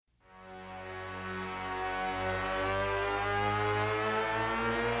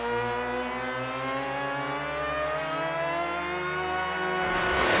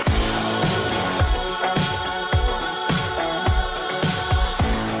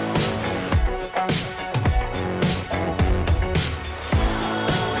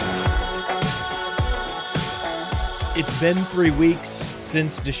It's been 3 weeks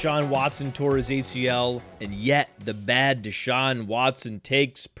since Deshaun Watson tore his ACL, and yet the bad Deshaun Watson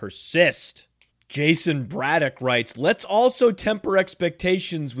takes persist. Jason Braddock writes, let's also temper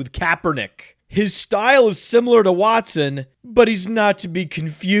expectations with Kaepernick. His style is similar to Watson, but he's not to be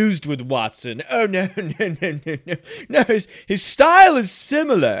confused with Watson. Oh, no. No, his style is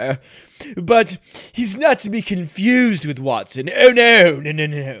similar, but he's not to be confused with Watson. Oh,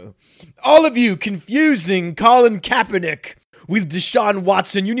 no. All of you confusing Colin Kaepernick with Deshaun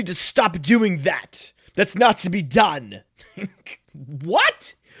Watson, you need to stop doing that. That's not to be done.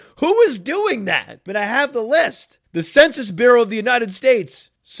 What? Who is doing that? But I have the list. The Census Bureau of the United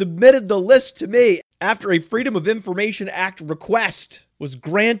States submitted the list to me after a Freedom of Information Act request was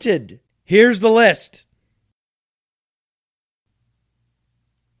granted. Here's the list.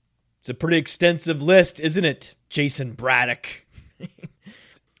 It's a pretty extensive list, isn't it, Jason Braddock?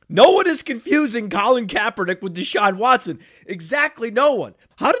 No one is confusing Colin Kaepernick with Deshaun Watson. Exactly no one.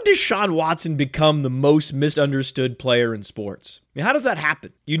 How did Deshaun Watson become the most misunderstood player in sports? I mean, how does that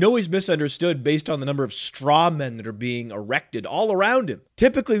happen? You know he's misunderstood based on the number of straw men that are being erected all around him.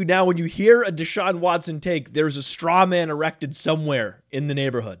 Typically now when you hear a Deshaun Watson take, there's a straw man erected somewhere in the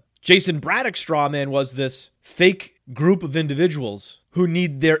neighborhood. Jason Braddock's straw man was this fake group of individuals who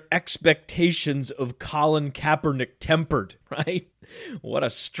need their expectations of Colin Kaepernick tempered, right? What a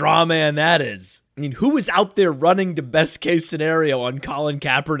straw man that is. I mean, who is out there running the best case scenario on Colin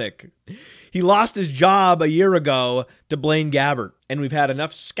Kaepernick? He lost his job a year ago to Blaine Gabbert, and we've had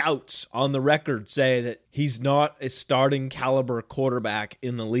enough scouts on the record say that he's not a starting caliber quarterback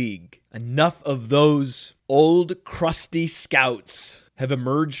in the league. Enough of those old, crusty scouts have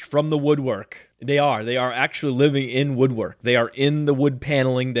emerged from the woodwork. They are actually living in woodwork. They are in the wood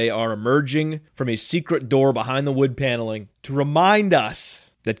paneling. They are emerging from a secret door behind the wood paneling to remind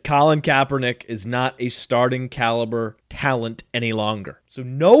us that Colin Kaepernick is not a starting caliber talent any longer. So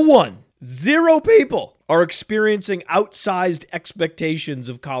no one, zero people are experiencing outsized expectations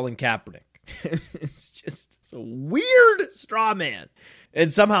of Colin Kaepernick. It's just a weird straw man.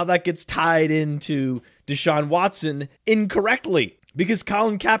 And somehow that gets tied into Deshaun Watson incorrectly. Because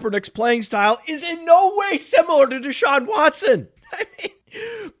Colin Kaepernick's playing style is in no way similar to Deshaun Watson.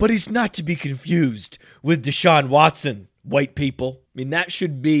 But he's not to be confused with Deshaun Watson, white people. I mean, that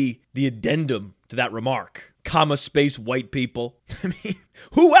should be the addendum to that remark. Comma space white people. I mean,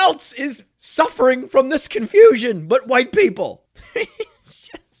 who else is suffering from this confusion but white people?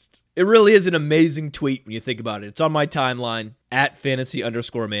 It really is an amazing tweet when you think about it. It's on my timeline at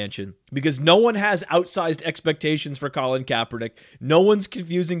 @fantasy_mansion because no one has outsized expectations for Colin Kaepernick. No one's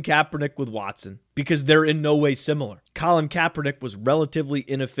confusing Kaepernick with Watson because they're in no way similar. Colin Kaepernick was relatively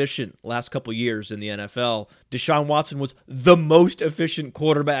inefficient last couple years in the NFL. Deshaun Watson was the most efficient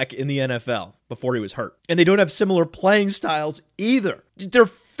quarterback in the NFL before he was hurt. And they don't have similar playing styles either. They're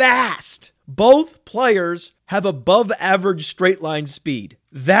fast. Both players have above average straight line speed.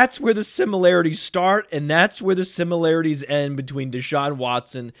 That's where the similarities start, and that's where the similarities end between Deshaun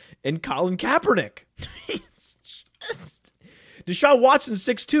Watson and Colin Kaepernick. Deshaun Watson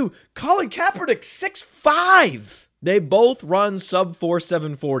 6'2", Colin Kaepernick 6'5". They both run sub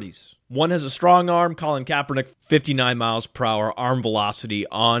 4.7 40s. One has a strong arm, Colin Kaepernick, 59 miles per hour arm velocity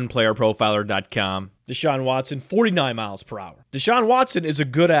on playerprofiler.com. Deshaun Watson, 49 miles per hour. Deshaun Watson is a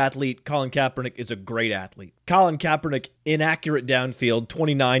good athlete. Colin Kaepernick is a great athlete. Colin Kaepernick, inaccurate downfield,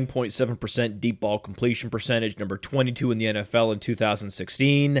 29.7% deep ball completion percentage, number 22 in the NFL in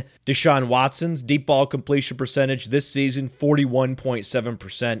 2016. Deshaun Watson's deep ball completion percentage this season,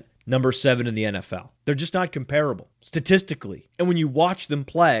 41.7%. Number 7 in the NFL. They're just not comparable statistically. And when you watch them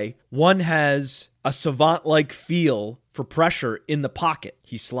play, one has a savant-like feel for pressure in the pocket.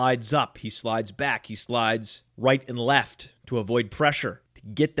 He slides up, he slides back, he slides right and left to avoid pressure, to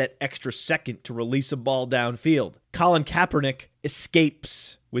get that extra second to release a ball downfield. Colin Kaepernick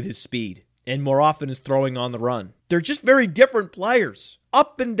escapes with his speed and more often is throwing on the run. They're just very different players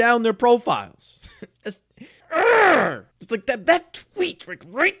up and down their profiles. It's like that tweet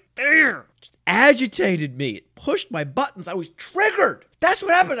right there just agitated me. It pushed my buttons. I was triggered. That's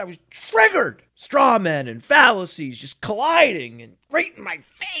what happened. I was triggered. Straw men and fallacies just colliding and right in my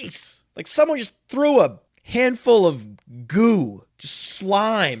face. Like someone just threw a handful of goo, just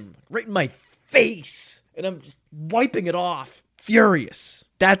slime, right in my face. And I'm just wiping it off, furious.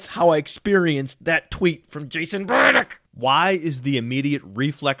 That's how I experienced that tweet from Jason Braddock. Why is the immediate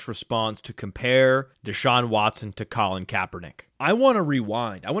reflex response to compare Deshaun Watson to Colin Kaepernick? I want to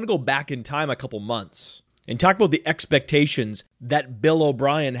rewind. I want to go back in time a couple months and talk about the expectations that Bill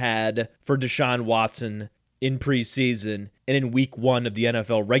O'Brien had for Deshaun Watson in preseason and in week 1 of the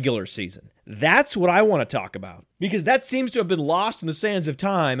NFL regular season. That's what I want to talk about, because that seems to have been lost in the sands of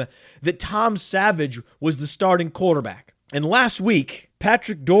time that Tom Savage was the starting quarterback. And last week,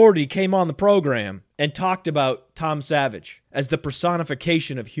 Patrick Doherty came on the program and talked about Tom Savage as the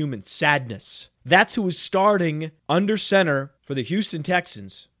personification of human sadness. That's who was starting under center for the Houston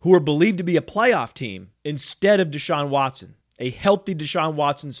Texans, who were believed to be a playoff team, instead of Deshaun Watson. A healthy Deshaun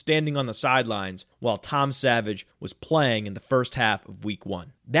Watson standing on the sidelines while Tom Savage was playing in the first half of week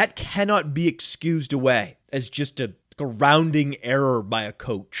 1. That cannot be excused away as just a rounding error by a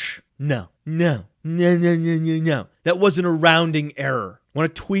coach. No. That wasn't a rounding error.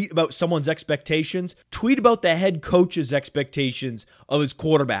 Want to tweet about someone's expectations? Tweet about the head coach's expectations of his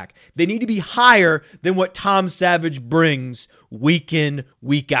quarterback. They need to be higher than what Tom Savage brings week in,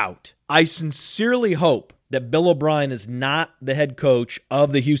 week out. I sincerely hope that Bill O'Brien is not the head coach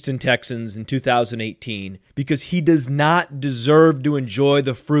of the Houston Texans in 2018, because he does not deserve to enjoy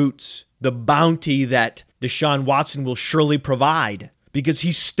the fruits, the bounty that Deshaun Watson will surely provide, because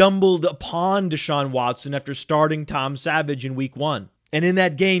he stumbled upon Deshaun Watson after starting Tom Savage in week 1. And in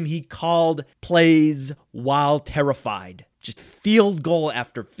that game, he called plays while terrified. Just field goal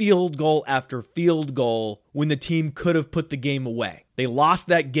after field goal after field goal when the team could have put the game away. They lost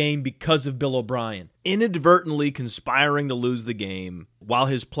that game because of Bill O'Brien, inadvertently conspiring to lose the game while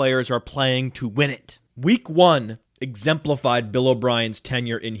his players are playing to win it. Week 1 exemplified Bill O'Brien's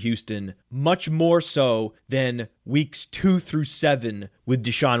tenure in Houston much more so than weeks 2 through 7 with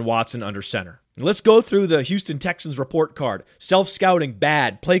Deshaun Watson under center. Let's go through the Houston Texans report card. Self-scouting,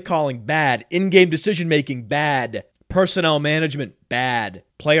 bad. Play calling, bad. In-game decision-making, bad. Personnel management, bad.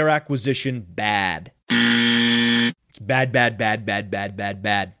 Player acquisition, bad. It's bad.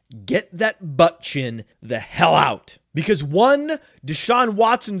 Get that butt chin the hell out. Because one Deshaun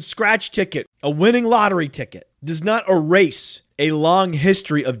Watson scratch ticket, a winning lottery ticket, does not erase a long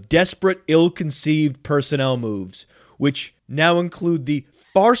history of desperate, ill-conceived personnel moves, which now include the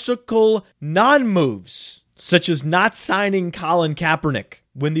farcical non-moves, such as not signing Colin Kaepernick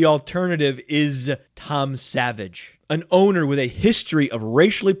when the alternative is Tom Savage. An owner with a history of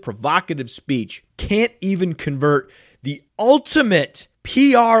racially provocative speech can't even convert the ultimate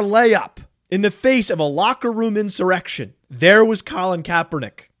PR layup in the face of a locker room insurrection. There was Colin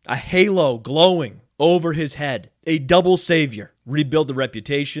Kaepernick, a halo glowing over his head, a double savior, rebuild the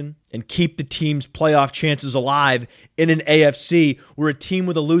reputation and keep the team's playoff chances alive in an AFC where a team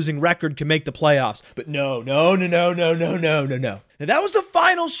with a losing record can make the playoffs. But no. Now that was the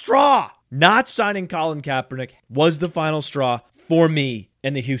final straw. Not signing Colin Kaepernick was the final straw for me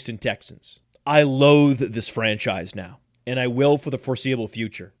and the Houston Texans. I loathe this franchise now, and I will for the foreseeable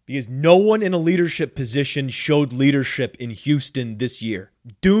future, because no one in a leadership position showed leadership in Houston this year.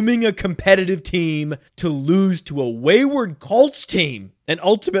 Dooming a competitive team to lose to a wayward Colts team and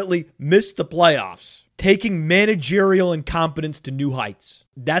ultimately miss the playoffs. Taking managerial incompetence to new heights.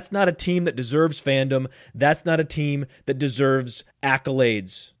 That's not a team that deserves fandom. That's not a team that deserves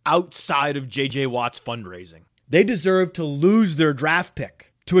accolades outside of J.J. Watt's fundraising. They deserve to lose their draft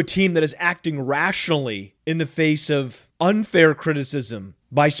pick to a team that is acting rationally in the face of unfair criticism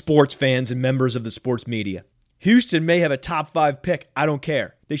by sports fans and members of the sports media. Houston may have a top 5 pick. I don't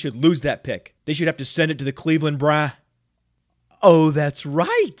care. They should lose that pick. They should have to send it to the Cleveland Browns. Oh, that's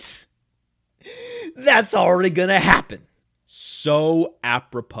right. That's already going to happen. So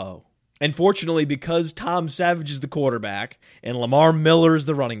apropos. And fortunately, because Tom Savage is the quarterback and Lamar Miller is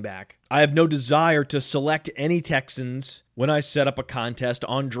the running back, I have no desire to select any Texans when I set up a contest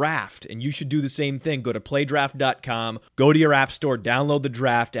on Draft. And you should do the same thing. Go to playdraft.com, go to your app store, download the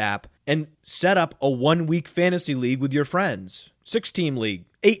Draft app, and set up a 1-week fantasy league with your friends. 6-team league,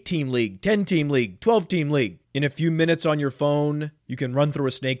 8-team league, 10-team league, 12-team league. In a few minutes on your phone, you can run through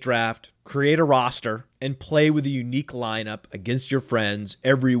a snake draft, create a roster, and play with a unique lineup against your friends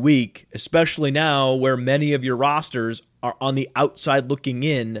every week, especially now where many of your rosters are on the outside looking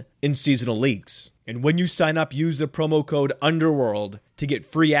in seasonal leagues. And when you sign up, use the promo code UNDERWORLD to get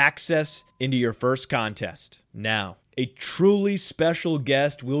free access into your first contest. Now, a truly special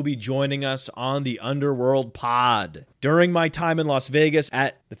guest will be joining us on the Underworld Pod. During my time in Las Vegas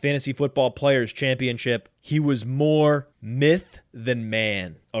at the Fantasy Football Players Championship, he was more myth than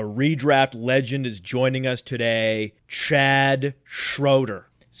man. A redraft legend is joining us today, Chad Schroeder.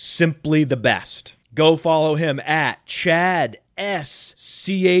 Simply the best. Go follow him at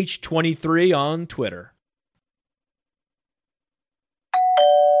ChadSCH23 on Twitter.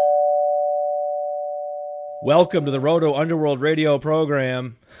 Welcome to the Roto Underworld radio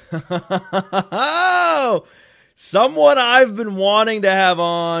program. Someone I've been wanting to have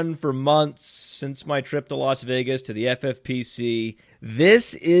on for months since my trip to Las Vegas to the FFPC.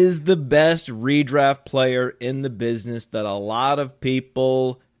 This is the best redraft player in the business that a lot of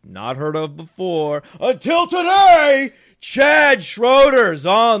people not heard of before until today. Chad Schroeder's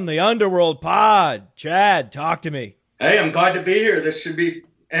on the Underworld Pod. Chad, talk to me. Hey, I'm glad to be here. This should be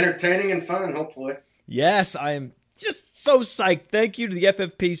entertaining and fun, hopefully. Yes, I am just so psyched. Thank you to the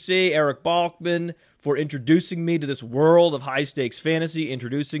FFPC, Eric Balkman, for introducing me to this world of high-stakes fantasy,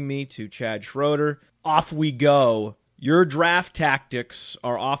 introducing me to Chad Schroeder. Off we go. Your draft tactics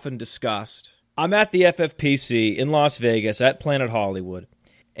are often discussed. I'm at the FFPC in Las Vegas at Planet Hollywood,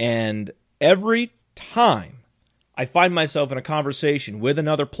 and every time I find myself in a conversation with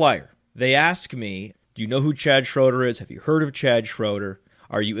another player, they ask me, do you know who Chad Schroeder is? Have you heard of Chad Schroeder?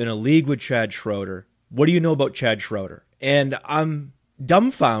 Are you in a league with Chad Schroeder? What do you know about Chad Schroeder? And I'm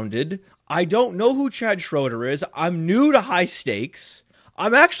dumbfounded. I don't know who Chad Schroeder is. I'm new to high stakes.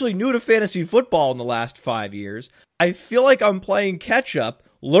 I'm actually new to fantasy football in the last 5 years. I feel like I'm playing catch up,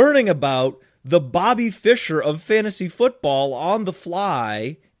 learning about the Bobby Fischer of fantasy football on the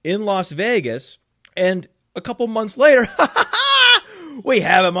fly in Las Vegas. And a couple months later, we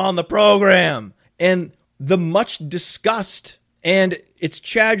have him on the program. And the much discussed, and it's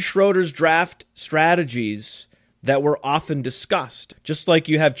Chad Schroeder's draft strategies that were often discussed. Just like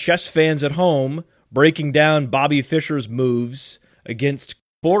you have chess fans at home breaking down Bobby Fischer's moves against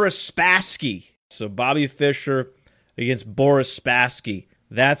Boris Spassky. So Bobby Fischer against Boris Spassky.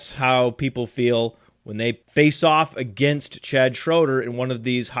 That's how people feel when they face off against Chad Schroeder in one of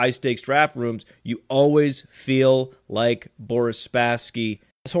these high-stakes draft rooms. You always feel like Boris Spassky.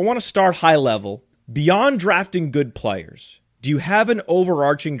 So I want to start high level. Beyond drafting good players, do you have an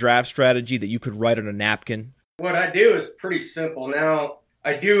overarching draft strategy that you could write on a napkin? What I do is pretty simple. Now,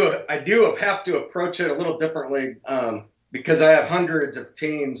 I do have to approach it a little differently because I have hundreds of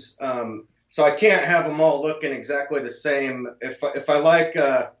teams. So I can't have them all looking exactly the same. If I like,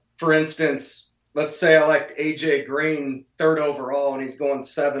 for instance, let's say I like AJ Green 3rd overall and he's going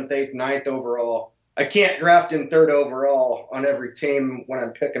 7th, 8th, 9th overall. I can't draft him 3rd overall on every team when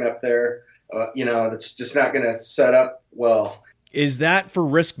I'm picking up there. That's just not going to set up well. Is that for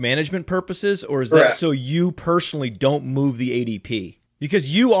risk management purposes, or is Correct. that so you personally don't move the ADP?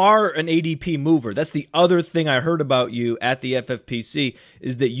 Because you are an ADP mover. That's the other thing I heard about you at the FFPC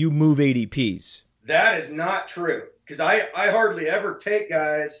is that you move ADPs. That is not true because I hardly ever take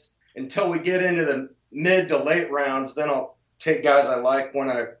guys until we get into the mid to late rounds. Then I'll take guys I like when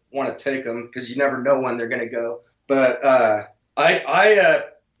I want to take them because you never know when they're going to go. But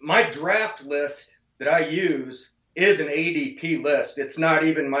my draft list that I use is an ADP list. It's not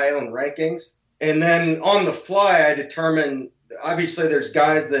even my own rankings. And then on the fly, I determine, obviously there's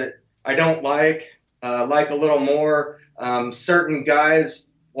guys that I don't like a little more. Certain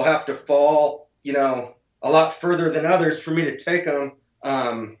guys will have to fall, a lot further than others for me to take them.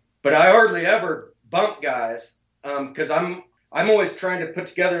 But I hardly ever bump guys because I'm always trying to put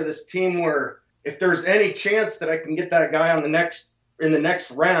together this team where if there's any chance that I can get that guy in the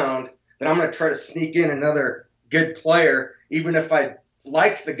next round, then I'm going to try to sneak in another good player, even if I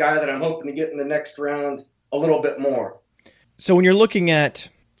like the guy that I'm hoping to get in the next round a little bit more. So when you're looking at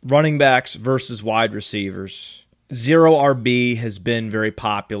running backs versus wide receivers, zero RB has been very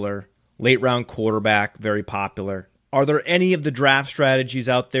popular. Late round quarterback, very popular. Are there any of the draft strategies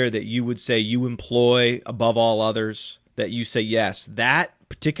out there that you would say you employ above all others that you say, yes, that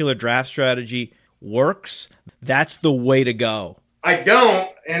particular draft strategy works? That's the way to go. I don't,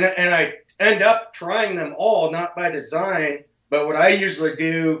 and I end up trying them all, not by design, but what I usually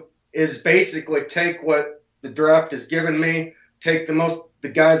do is basically take what the draft has given me, take the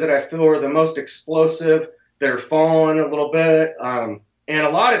guys that I feel are the most explosive, that are falling a little bit. And a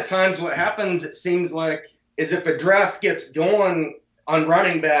lot of times what happens, it seems like, is if a draft gets going on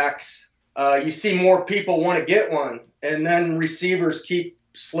running backs, you see more people want to get one, and then receivers keep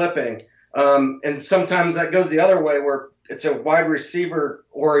slipping. And sometimes that goes the other way where it's a wide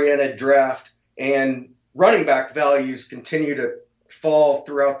receiver-oriented draft, and running back values continue to fall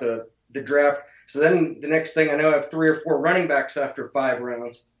throughout the draft. So then the next thing I know, I have 3 or 4 running backs after 5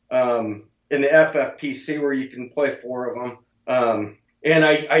 rounds in the FFPC where you can play 4 of them. And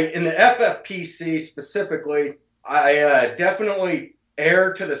I in the FFPC specifically, I definitely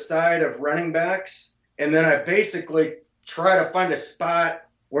err to the side of running backs, and then I basically try to find a spot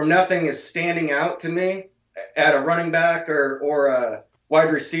where nothing is standing out to me at a running back or a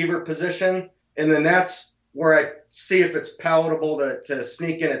wide receiver position. And then that's where I see if it's palatable to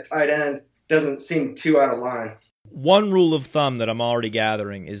sneak in a tight end. Doesn't seem too out of line. One rule of thumb that I'm already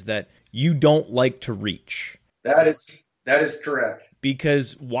gathering is that you don't like to reach. That is correct.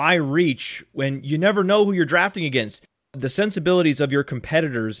 Because why reach when you never know who you're drafting against? The sensibilities of your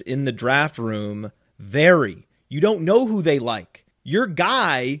competitors in the draft room vary. You don't know who they like. Your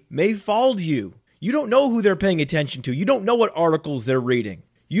guy may fall to you. You don't know who they're paying attention to. You don't know what articles they're reading.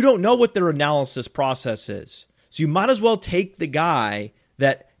 You don't know what their analysis process is. So you might as well take the guy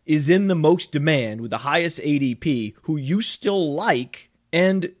that is in the most demand with the highest ADP, who you still like,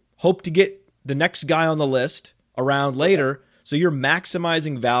 and hope to get the next guy on the list around later. So you're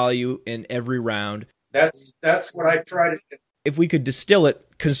maximizing value in every round. That's what I try to do. If we could distill it,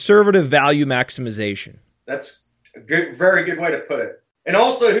 conservative value maximization. That's a good, very good way to put it. And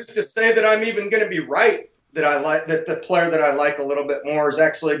also, who's to say that I'm even going to be right, that I like, that the player that I like a little bit more is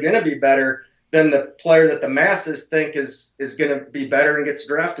actually going to be better than the player that the masses think is going to be better and gets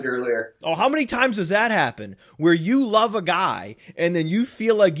drafted earlier. Oh, how many times does that happen where you love a guy and then you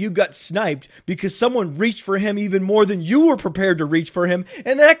feel like you got sniped because someone reached for him even more than you were prepared to reach for him,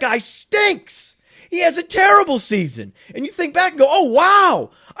 and that guy stinks? He has a terrible season. And you think back and go, oh,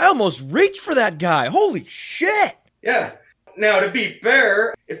 wow, I almost reached for that guy. Holy shit. Yeah. Now, to be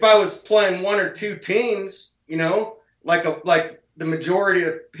fair, if I was playing one or two teams, like the majority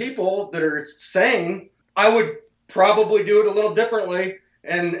of people that are sane, I would probably do it a little differently,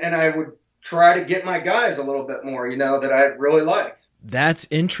 and I would try to get my guys a little bit more, that I really like. That's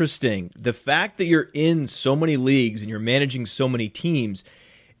interesting. The fact that you're in so many leagues and you're managing so many teams,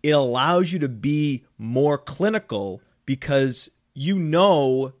 it allows you to be more clinical because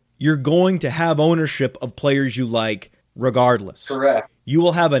you're going to have ownership of players you like regardless. Correct. You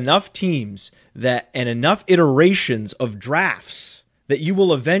will have enough teams and enough iterations of drafts that you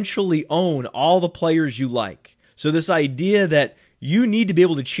will eventually own all the players you like. So this idea that you need to be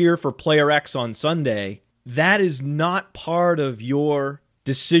able to cheer for player X on Sunday, that is not part of your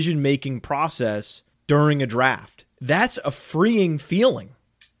decision-making process during a draft. That's a freeing feeling.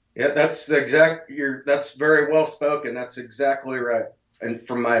 Yeah, that's very well spoken. That's exactly right. And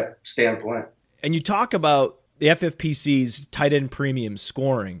from my standpoint. And you talk about the FFPC's tight end premium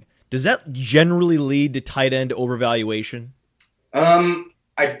scoring. Does that generally lead to tight end overvaluation?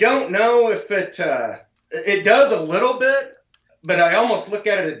 I don't know if it does a little bit, but I almost look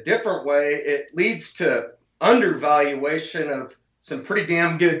at it a different way. It leads to undervaluation of some pretty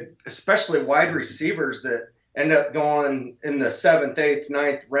damn good, especially wide receivers that end up going in the 7th, 8th,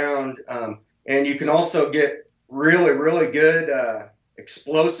 9th round. And you can also get really, really good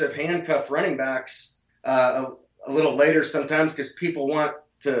explosive handcuff running backs a little later sometimes because people want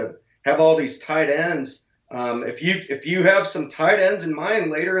to have all these tight ends. If you have some tight ends in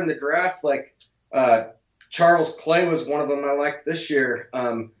mind later in the draft, like Charles Clay was one of them I liked this year.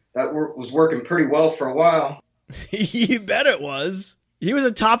 That was working pretty well for a while. You bet it was. He was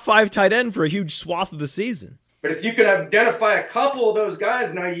a top 5 tight end for a huge swath of the season. But if you can identify a couple of those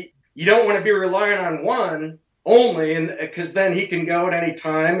guys, now you don't want to be relying on one only, because then he can go at any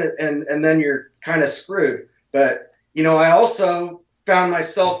time, and then you're kind of screwed. But, I also found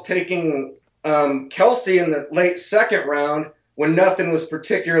myself taking Kelsey in the late 2nd round when nothing was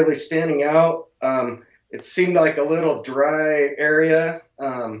particularly standing out. It seemed like a little dry area.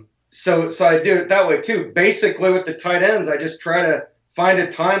 So I do it that way too. Basically with the tight ends, I just try to find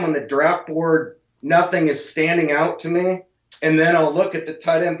a time when the draft board, nothing is standing out to me. And then I'll look at the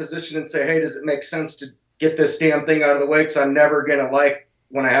tight end position and say, hey, does it make sense to get this damn thing out of the way? Because I'm never going to like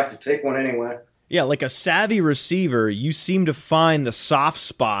when I have to take one anyway. Yeah, like a savvy receiver, you seem to find the soft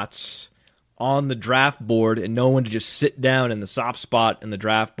spots on the draft board and know when to just sit down in the soft spot in the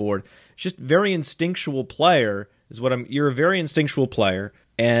draft board. It's just very instinctual player you're a very instinctual player,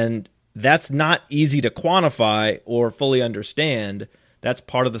 and that's not easy to quantify or fully understand. That's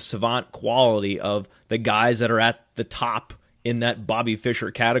part of the savant quality of the guys that are at the top in that Bobby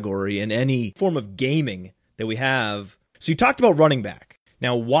Fischer category in any form of gaming that we have. So you talked about running back.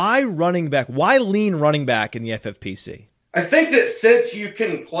 Now, why running back? Why lean running back in the FFPC? I think that since you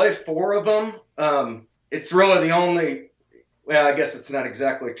can play 4 of them, it's really the only, well, I guess it's not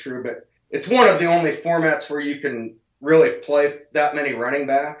exactly true, but it's one of the only formats where you can really play that many running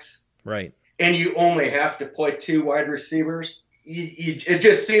backs. Right. And you only have to play 2 wide receivers. It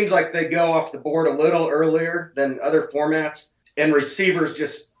just seems like they go off the board a little earlier than other formats, and receivers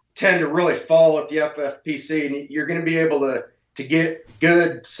just tend to really fall at the FFPC, and you're going to be able to get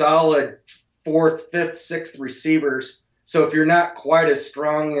good, solid 4th, 5th, 6th receivers. So if you're not quite as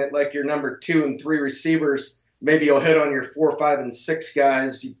strong at like your number 2 and 3 receivers, maybe you'll hit on your 4, 5, and 6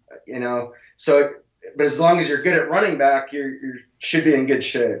 guys, So, but as long as you're good at running back, you should be in good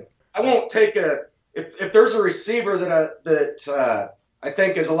shape. I won't take if there's a receiver that I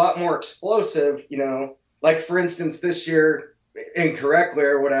think is a lot more explosive, like for instance, this year, incorrectly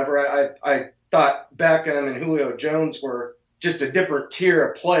or whatever, I thought Beckham and Julio Jones were just a different tier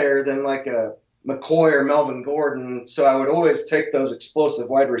of player than like a McCoy or Melvin Gordon. So I would always take those explosive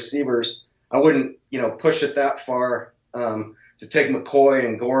wide receivers. I wouldn't, push it that far to take McCoy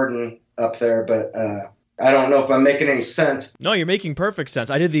and Gordon up there, but I don't know if I'm making any sense. No, you're making perfect sense.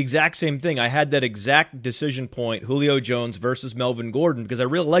 I did the exact same thing. I had that exact decision point, Julio Jones versus Melvin Gordon, because I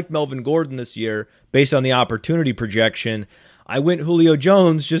really liked Melvin Gordon this year based on the opportunity projection. I went Julio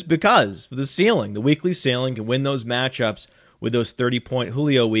Jones just because the ceiling, the weekly ceiling, can win those matchups with those 30-point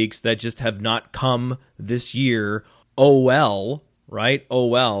Julio weeks that just have not come this year. Oh well, right? Oh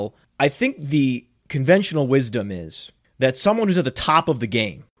well. I think the conventional wisdom is that someone who's at the top of the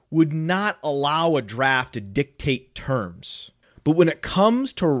game would not allow a draft to dictate terms. But when it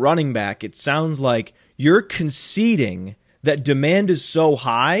comes to running back, it sounds like you're conceding that demand is so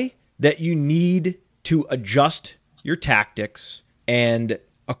high that you need to adjust your tactics and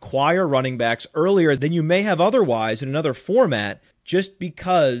acquire running backs earlier than you may have otherwise in another format, just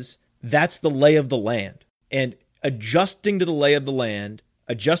because that's the lay of the land. And adjusting to the lay of the land,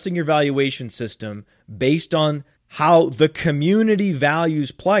 adjusting your valuation system based on how the community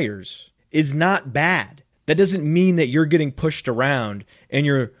values players is not bad. That doesn't mean that you're getting pushed around and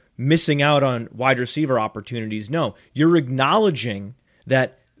you're missing out on wide receiver opportunities. No, you're acknowledging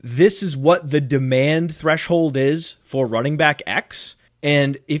that this is what the demand threshold is for running back X.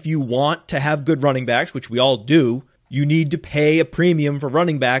 And if you want to have good running backs, which we all do, you need to pay a premium for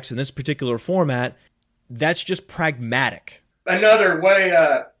running backs in this particular format. That's just pragmatic. Another way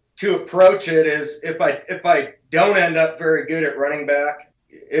to approach it is if I don't end up very good at running back,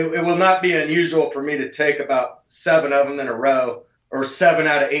 it will not be unusual for me to take about 7 of them in a row, or 7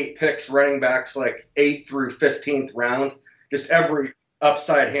 out of 8 picks running backs, like 8th through 15th round. Just every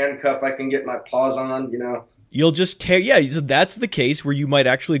upside handcuff I can get my paws on, You'll just tear. Yeah, so that's the case where you might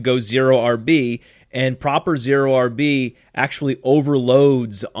actually go 0 RB, and proper 0 RB actually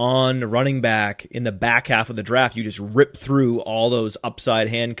overloads on running back in the back half of the draft. You just rip through all those upside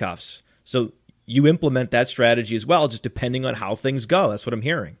handcuffs. So you implement that strategy as well, just depending on how things go. That's what I'm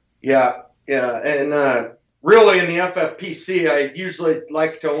hearing. Yeah. And really in the FFPC, I usually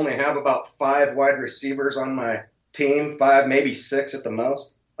like to only have about 5 wide receivers on my team, 5, maybe 6 at the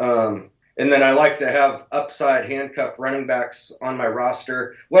most. And then I like to have upside handcuff running backs on my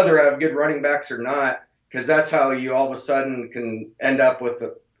roster, whether I have good running backs or not, because that's how you all of a sudden can end up with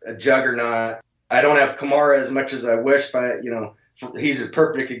a juggernaut. I don't have Kamara as much as I wish, but, he's a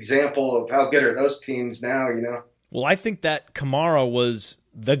perfect example of how good are those teams now, Well, I think that Kamara was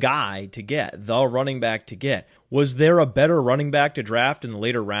the guy to get, the running back to get. Was there a better running back to draft in the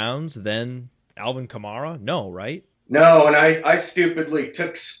later rounds than Alvin Kamara? No, right? No, and I stupidly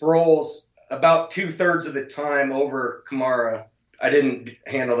took Sproles about 2/3 of the time over Kamara. I didn't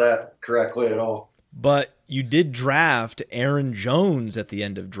handle that correctly at all. But you did draft Aaron Jones at the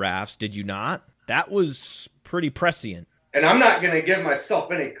end of drafts, did you not? That was pretty prescient. And I'm not going to give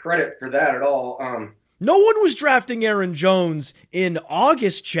myself any credit for that at all. No one was drafting Aaron Jones in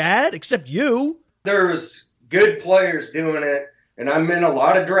August, Chad, except you. There's good players doing it, and I'm in a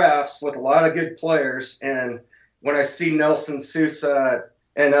lot of drafts with a lot of good players. And when I see Nelson Sousa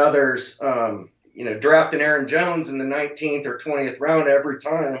and others, drafting Aaron Jones in the 19th or 20th round every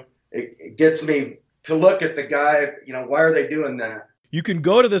time, it gets me to look at the guy. Why are they doing that? You can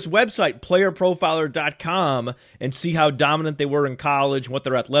go to this website, playerprofiler.com, and see how dominant they were in college, what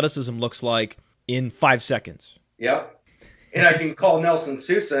their athleticism looks like in 5 seconds. Yep. And I can call Nelson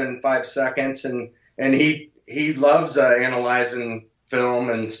Sousa in 5 seconds, and he loves analyzing film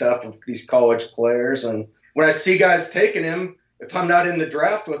and stuff of these college players. And when I see guys taking him, if I'm not in the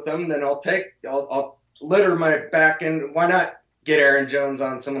draft with them, then I'll litter my back end. Why not get Aaron Jones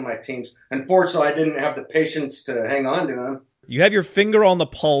on some of my teams? Unfortunately, I didn't have the patience to hang on to him. You have your finger on the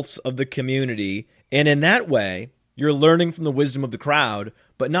pulse of the community, and in that way, you're learning from the wisdom of the crowd,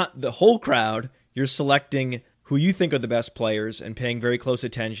 but not the whole crowd. You're selecting who you think are the best players and paying very close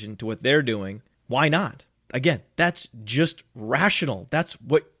attention to what they're doing. Why not? Again, that's just rational. That's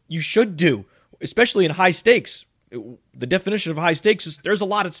what you should do, especially in high stakes. The definition of high stakes is there's a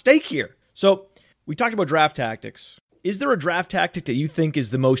lot at stake here. So we talked about draft tactics. Is there a draft tactic that you think is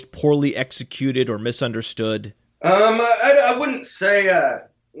the most poorly executed or misunderstood? I wouldn't say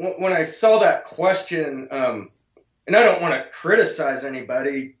when I saw that question, and I don't want to criticize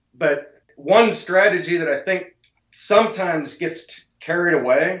anybody, but one strategy that I think sometimes gets carried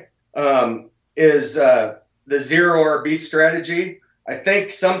away is the 0 RB strategy. I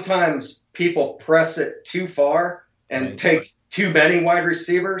think sometimes people press it too far and take too many wide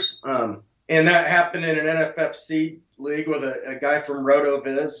receivers. And that happened in an NFFC league with a guy from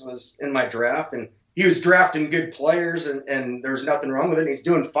RotoViz was in my draft, and he was drafting good players, and there's nothing wrong with it. He's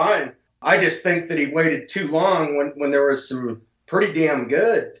doing fine. I just think that he waited too long when there was some pretty damn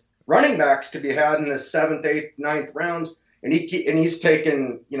good running backs to be had in the 7th, 8th, 9th rounds. And he's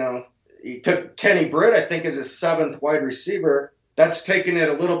taken, he took Kenny Britt, I think, as his 7th wide receiver. That's taking it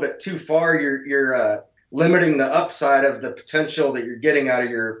a little bit too far. You're limiting the upside of the potential that you're getting out of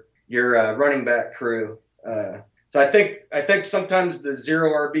your running back crew. So I think sometimes the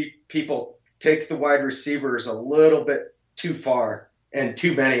zero RB people take the wide receivers a little bit too far, and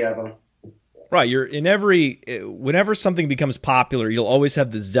too many of them. Right. Whenever something becomes popular, you'll always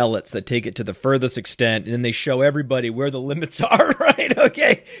have the zealots that take it to the furthest extent, and then they show everybody where the limits are, right?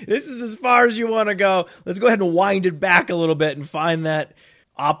 Okay, this is as far as you want to go. Let's go ahead and wind it back a little bit and find that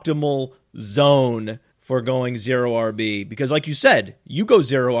optimal zone for going zero RB. Because like you said, you go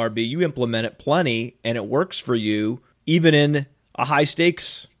zero RB, you implement it plenty, and it works for you, even in a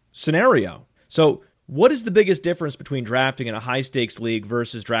high-stakes scenario. So what is the biggest difference between drafting in a high-stakes league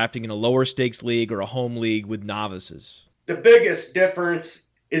versus drafting in a lower-stakes league or a home league with novices? The biggest difference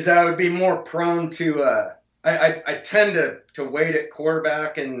is that I would be more prone to I tend to wait at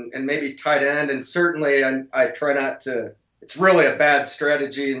quarterback and maybe tight end, and certainly I try not to. It's really a bad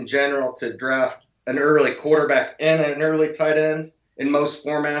strategy in general to draft an early quarterback and an early tight end in most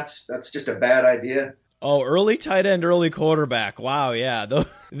formats. That's just a bad idea. Oh, early tight end, early quarterback. Wow, yeah.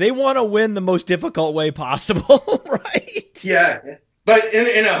 They want to win the most difficult way possible, right? Yeah. But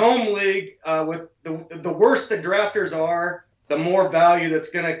in a home league, with the worse the drafters are, the more value that's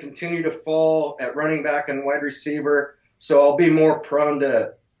going to continue to fall at running back and wide receiver. So I'll be more prone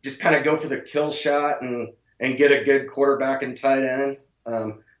to just kind of go for the kill shot and get a good quarterback and tight end.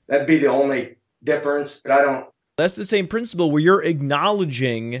 That'd be the only difference, but I don't. That's the same principle where you're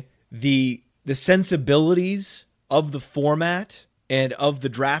acknowledging the sensibilities of the format and of the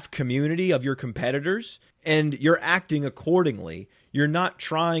draft community of your competitors, and you're acting accordingly. You're not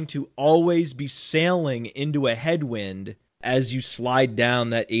trying to always be sailing into a headwind as you slide down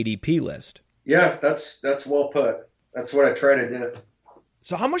that ADP list. Yeah, that's well put. That's what I try to do.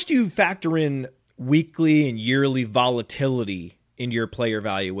 So how much do you factor in weekly and yearly volatility into your player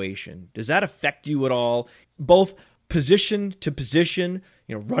evaluation? Does that affect you at all, both position to position,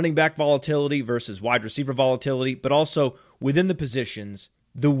 running back volatility versus wide receiver volatility, but also within the positions,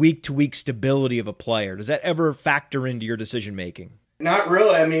 the week-to-week stability of a player? Does that ever factor into your decision-making? Not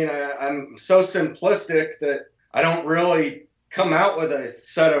really. I mean, I'm so simplistic that I don't really come out with a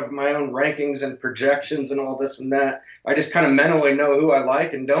set of my own rankings and projections and all this and that. I just kind of mentally know who I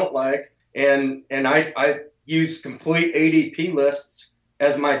like and don't like, and I use complete ADP lists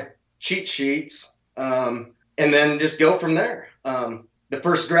as my cheat sheets, and then just go from there. The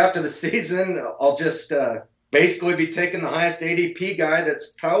first draft of the season, I'll just basically be taking the highest ADP guy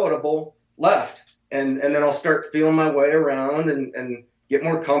that's palatable left. And then I'll start feeling my way around and get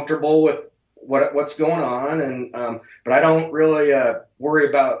more comfortable with what's going on. But I don't really worry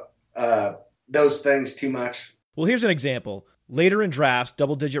about those things too much. Well, here's an example. Later in drafts,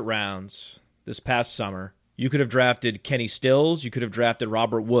 double-digit rounds this past summer, you could have drafted Kenny Stills. You could have drafted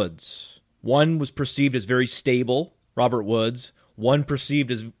Robert Woods. One was perceived as very stable, Robert Woods. One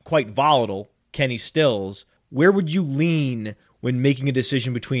perceived as quite volatile, Kenny Stills. Where would you lean when making a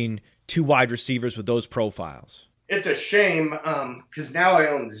decision between two wide receivers with those profiles? It's a shame because now I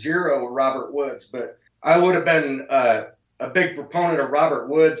own zero Robert Woods, but I would have been a big proponent of Robert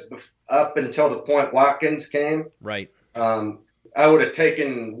Woods up until the point Watkins came. Right. I would have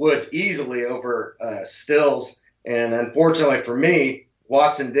taken Woods easily over Stills, and unfortunately for me,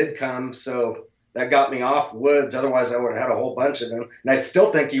 Watson did come, so that got me off Woods. Otherwise, I would have had a whole bunch of them. And I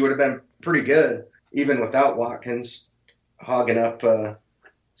still think he would have been pretty good, even without Watkins hogging up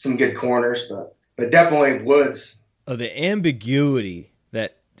some good corners. But definitely Woods. The ambiguity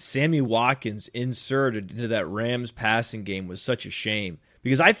that Sammy Watkins inserted into that Rams passing game was such a shame.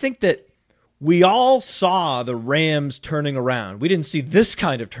 Because I think that we all saw the Rams turning around. We didn't see this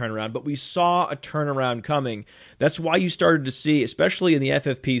kind of turnaround, but we saw a turnaround coming. That's why you started to see, especially in the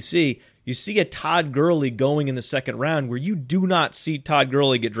FFPC, you see a Todd Gurley going in the second round where you do not see Todd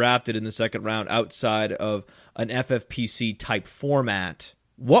Gurley get drafted in the second round outside of an FFPC type format.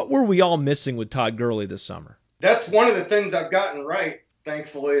 What were we all missing with Todd Gurley this summer? That's one of the things I've gotten right,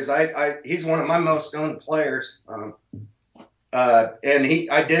 thankfully, is he's one of my most owned players. And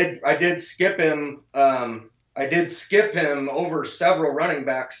I did skip him. I did skip him over several running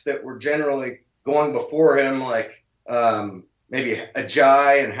backs that were generally going before him, like maybe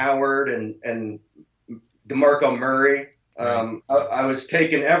Ajayi and Howard and DeMarco Murray. I was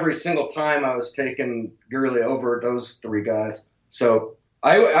taking every single time I was taking Gurley over those three guys. So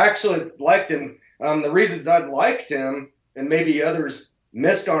I actually liked him. The reasons I liked him, and maybe others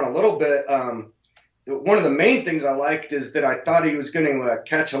missed on a little bit, one of the main things I liked is that I thought he was going to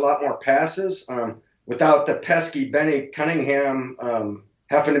catch a lot more passes without the pesky Benny Cunningham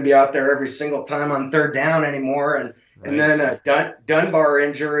having to be out there every single time on third down anymore. And then a Dunbar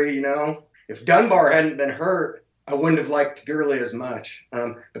injury, if Dunbar hadn't been hurt, I wouldn't have liked Gurley as much.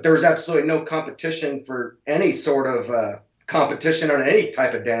 But there was absolutely no competition for any sort of competition on any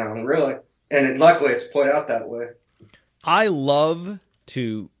type of down, really. And luckily it's played out that way. I love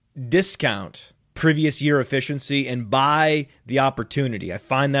to discount previous year efficiency and buy the opportunity. I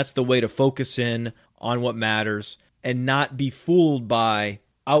find that's the way to focus in on what matters and not be fooled by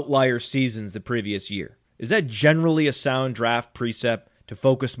outlier seasons the previous year. Is that generally a sound draft precept to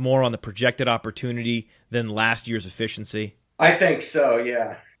focus more on the projected opportunity than last year's efficiency? I think so,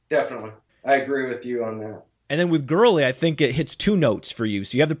 yeah, definitely. I agree with you on that. And then with Gurley, I think it hits two notes for you.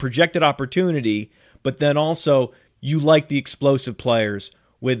 So you have the projected opportunity, but then also you like the explosive players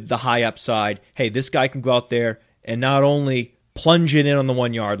with the high upside. Hey, this guy can go out there and not only plunge it in on the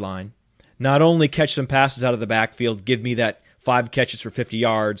 1 yard line, not only catch some passes out of the backfield, give me that 5 catches for 50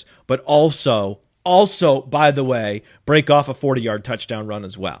 yards, but also, by the way, break off a 40-yard touchdown run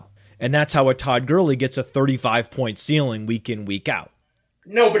as well. And that's how a Todd Gurley gets a 35-point ceiling week in, week out.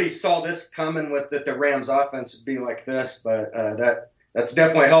 Nobody saw this coming with that the Rams offense would be like this, but that's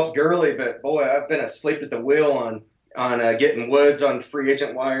definitely helped Gurley. But boy, I've been asleep at the wheel on getting Woods on free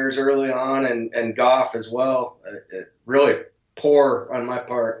agent wires early on and Goff as well. Really poor on my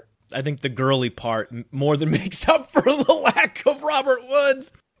part. I think the Gurley part more than makes up for the lack of Robert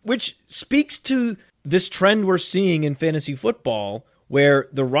Woods, which speaks to this trend we're seeing in fantasy football where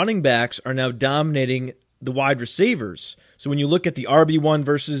the running backs are now dominating the wide receivers. So when you look at the RB1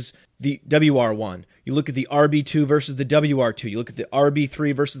 versus the WR1, you look at the RB2 versus the WR2, you look at the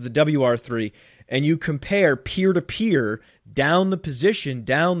RB3 versus the WR3, and you compare peer-to-peer down the position,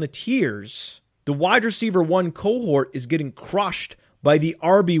 down the tiers, the wide receiver 1 cohort is getting crushed by the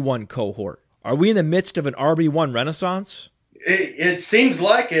RB1 cohort. Are we in the midst of an RB1 renaissance? It seems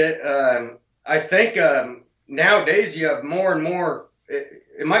like it. I think nowadays you have more and more.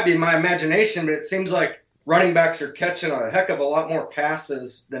 It might be my imagination, but it seems like running backs are catching a heck of a lot more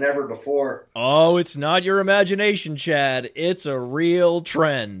passes than ever before. Oh, it's not your imagination, Chad. It's a real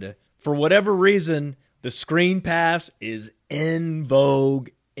trend. For whatever reason, the screen pass is in vogue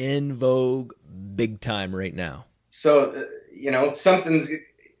big time right now. So, something's,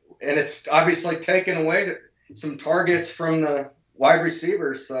 and it's obviously taken away some targets from the wide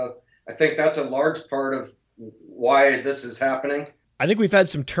receivers. So I think that's a large part of why this is happening. I think we've had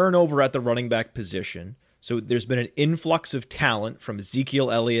some turnover at the running back position. So there's been an influx of talent from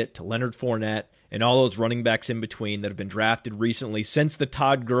Ezekiel Elliott to Leonard Fournette and all those running backs in between that have been drafted recently since the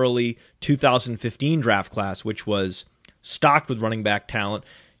Todd Gurley 2015 draft class, which was stocked with running back talent.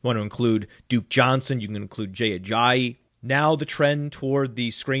 You want to include Duke Johnson, you can include Jay Ajayi. Now the trend toward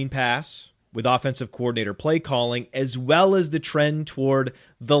the screen pass with offensive coordinator play calling, as well as the trend toward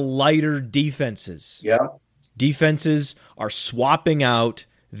the lighter defenses. Yeah. Defenses are swapping out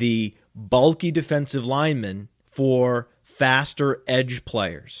the bulky defensive linemen for faster edge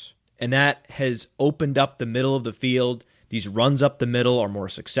players. And that has opened up the middle of the field. These runs up the middle are more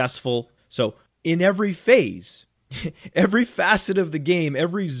successful. So in every phase, every facet of the game,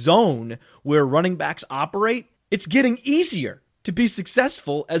 every zone where running backs operate, it's getting easier to be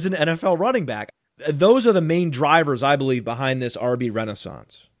successful as an NFL running back. Those are the main drivers, I believe, behind this RB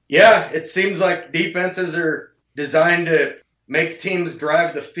renaissance. Yeah, it seems like defenses are designed to make teams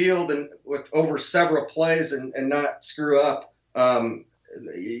drive the field and with over several plays and not screw up.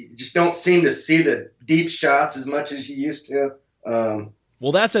 You just don't seem to see the deep shots as much as you used to.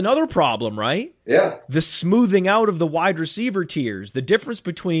 Well, that's another problem, right? Yeah. The smoothing out of the wide receiver tiers. The difference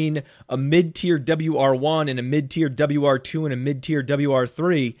between a mid-tier WR1 and a mid-tier WR2 and a mid-tier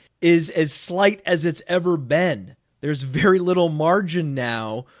WR3 is as slight as it's ever been. There's very little margin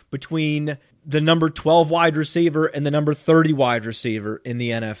now between the number 12 wide receiver and the number 30 wide receiver in the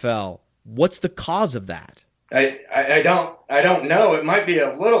NFL. What's the cause of that? I don't know. It might be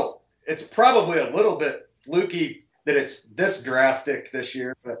it's probably a little bit fluky that it's this drastic this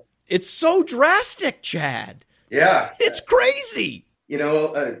year, but it's so drastic, Chad. Yeah. It's crazy.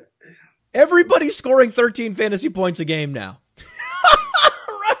 Everybody's scoring 13 fantasy points a game now.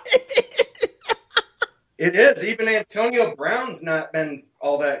 Right? It is. Even Antonio Brown's not been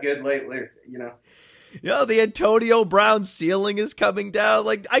all that good lately, The Antonio Brown ceiling is coming down.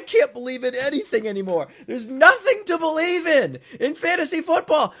 Like, I can't believe in anything anymore. There's nothing to believe in fantasy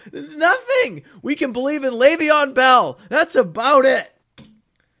football. There's nothing. We can believe in Le'Veon Bell. That's about it.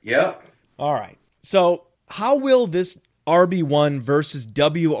 Yep. All right. So how will this RB1 versus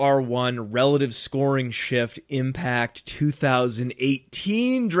WR1 relative scoring shift impact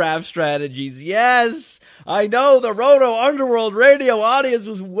 2018 draft strategies? Yes, I know the Roto Underworld radio audience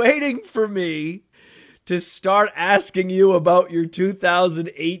was waiting for me to start asking you about your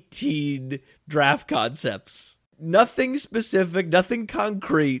 2018 draft concepts. Nothing specific, nothing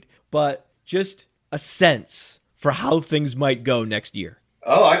concrete, but just a sense for how things might go next year.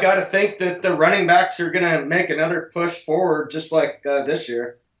 Oh, I got to think that the running backs are going to make another push forward, just like this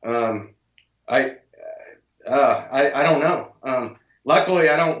year. I don't know. Luckily,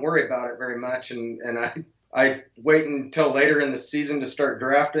 I don't worry about it very much, and I wait until later in the season to start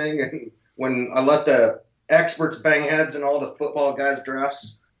drafting, and when I let the experts bang heads and all the football guys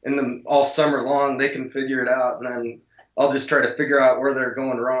drafts in them all summer long, they can figure it out, and then I'll just try to figure out where they're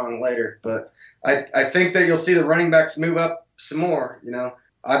going wrong later. But I think that you'll see the running backs move up some more.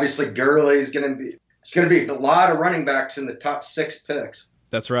 Obviously Gurley's going to be a lot of running backs in the top 6 picks.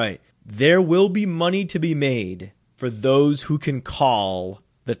 That's right. There will be money to be made for those who can call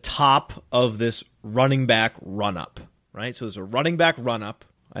the top of this running back run-up, right? So there's a running back run-up.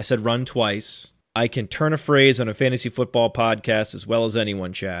 I said run twice. I can turn a phrase on a fantasy football podcast as well as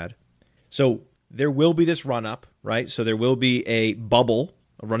anyone, Chad. So there will be this run-up, right? So there will be a bubble,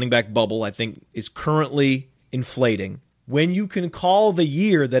 a running back bubble, I think is currently inflating. When you can call the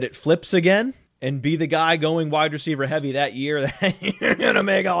year that it flips again and be the guy going wide receiver heavy that year, you're going to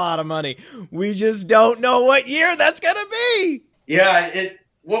make a lot of money. We just don't know what year that's going to be. Yeah,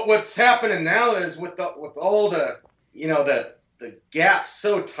 what's happening now is with all the gaps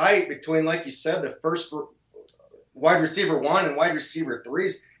so tight between, like you said, the first wide receiver 1 and wide receiver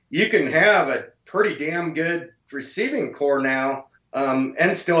 3s, you can have a pretty damn good receiving core now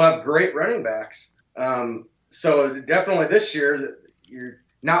and still have great running backs. So definitely this year, you're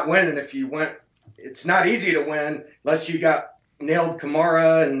not winning if you went. It's not easy to win unless you got nailed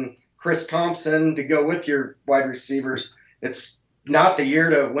Kamara and Chris Thompson to go with your wide receivers. It's not the year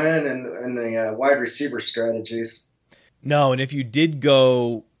to win in the wide receiver strategies. No, and if you did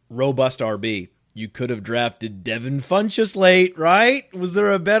go robust RB, you could have drafted Devin Funchess late, right? Was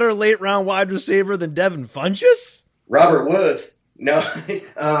there a better late round wide receiver than Devin Funchess? Robert Woods. No.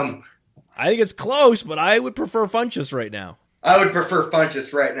 I think it's close, but I would prefer Funchess right now. I would prefer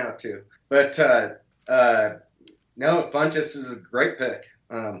Funchess right now, too. But, no, Funchess is a great pick.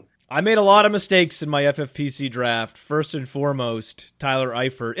 I made a lot of mistakes in my FFPC draft. First and foremost, Tyler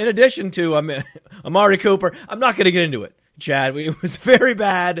Eifert. In addition to Amari Cooper, I'm not going to get into it, Chad. It was very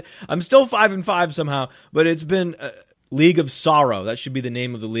bad. I'm still 5-5 somehow, but it's been a League of Sorrow. That should be the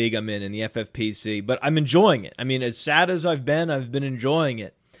name of the league I'm in the FFPC. But I'm enjoying it. I mean, as sad as I've been enjoying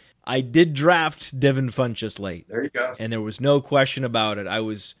it. I did draft Devin Funchess late. There you go. And there was no question about it. I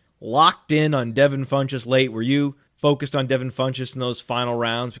was locked in on Devin Funchess late. Were you focused on Devin Funchess in those final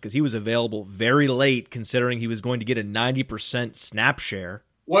rounds? Because he was available very late, considering he was going to get a 90% snap share.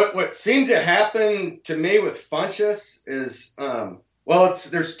 What seemed to happen to me with Funchess is,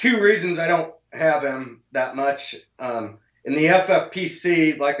 there's 2 reasons I don't have him that much. In the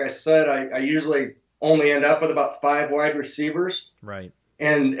FFPC, like I said, I usually only end up with about 5 wide receivers. Right.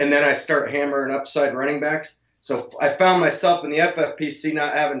 And then I start hammering upside running backs. So I found myself in the FFPC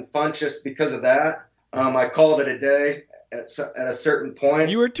not having Funchess because of that. I called it a day at a certain point.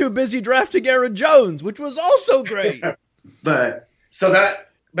 You were too busy drafting Aaron Jones, which was also great. But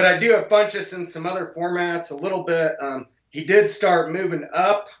I do have Funchess in some other formats a little bit. He did start moving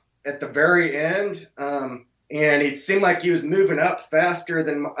up at the very end, and it seemed like he was moving up faster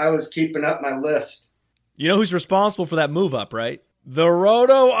than I was keeping up my list. You know who's responsible for that move up, right? The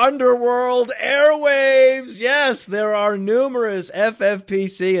Roto Underworld airwaves. Yes, there are numerous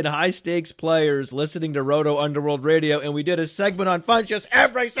FFPC and high-stakes players listening to Roto Underworld Radio, and we did a segment on Funchess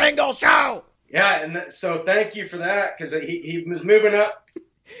every single show. Yeah, and so thank you for that, because he was moving up.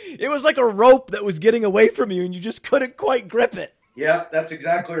 It was like a rope that was getting away from you, and you just couldn't quite grip it. Yeah, that's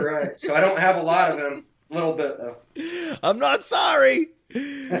exactly right. So I don't have a lot of them. A little bit, though. I'm not sorry.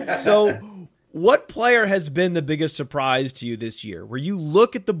 So what player has been the biggest surprise to you this year? Where you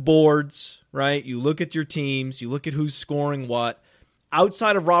look at the boards, right? You look at your teams. You look at who's scoring what.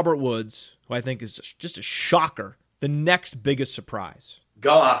 Outside of Robert Woods, who I think is just a shocker, the next biggest surprise.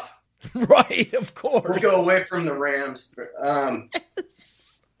 Goff. Right, of course. We'll go away from the Rams.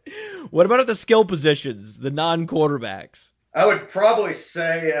 What about at the skill positions, the non-quarterbacks? I would probably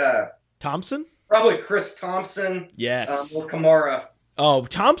say Thompson? Probably Chris Thompson. Yes. Or Kamara. Oh,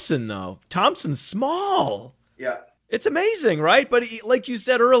 Thompson, though. Thompson's small. Yeah. It's amazing, right? But like you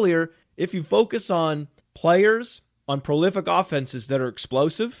said earlier, if you focus on players, on prolific offenses that are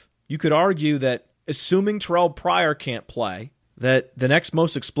explosive, you could argue that assuming Terrell Pryor can't play, that the next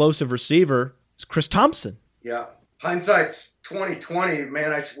most explosive receiver is Chris Thompson. Yeah. Hindsight's 2020,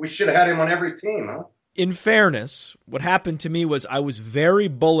 man. We should have had him on every team, huh? In fairness, what happened to me was I was very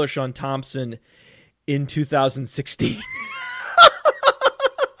bullish on Thompson in 2016.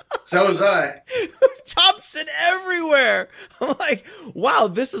 So was I. Thompson everywhere. I'm like, wow,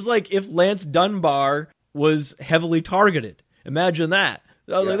 this is like if Lance Dunbar was heavily targeted. Imagine that.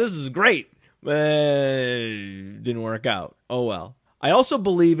 I was like, this is great. Didn't work out. Oh, well. I also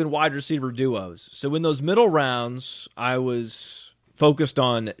believe in wide receiver duos. So in those middle rounds, I was focused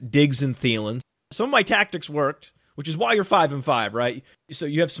on Diggs and Thielen. Some of my tactics worked, which is why you're 5-5, right? So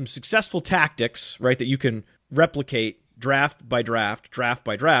you have some successful tactics, right, that you can replicate draft by draft, draft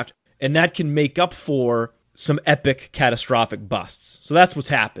by draft, and that can make up for some epic catastrophic busts. So that's what's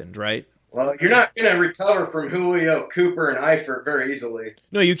happened, right? Well, you're not going to recover from Julio, Cooper, and Eifert very easily.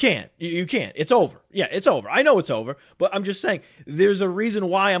 No, you can't. You can't. It's over. Yeah, it's over. I know it's over, but I'm just saying there's a reason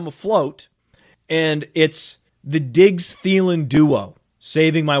why I'm afloat, and it's the Diggs-Thielen duo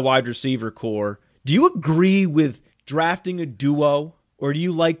saving my wide receiver core. Do you agree with drafting a duo, or do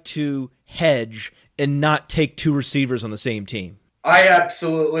you like to hedge and not take two receivers on the same team? I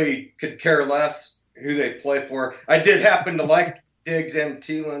absolutely could care less who they play for. I did happen to like Diggs and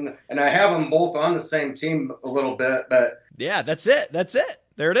Thielen, and I have them both on the same team a little bit, but yeah, that's it.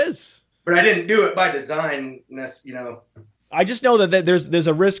 There it is. But I didn't do it by design, I just know that there's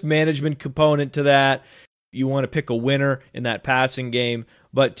a risk management component to that. You want to pick a winner in that passing game,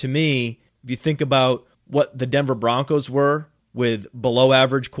 but to me, if you think about what the Denver Broncos were with below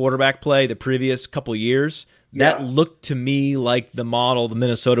average quarterback play the previous couple years, that looked to me like the model the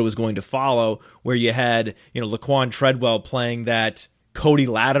Minnesota was going to follow, where you had, Laquan Treadwell playing that Cody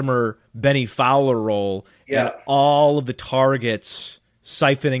Latimer, Benny Fowler role, and all of the targets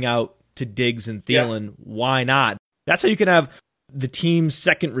siphoning out to Diggs and Thielen. Yeah. Why not? That's how you can have the team's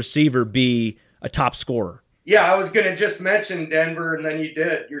second receiver be a top scorer. Yeah, I was going to just mention Denver, and then you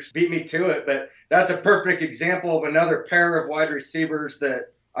did. You beat me to it, but that's a perfect example of another pair of wide receivers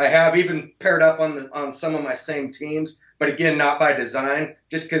that I have even paired up on some of my same teams, but again, not by design,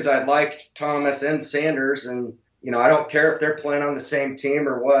 just because I liked Thomas and Sanders, and I don't care if they're playing on the same team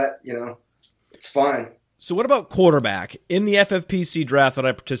or what. It's fine. So what about quarterback? In the FFPC draft that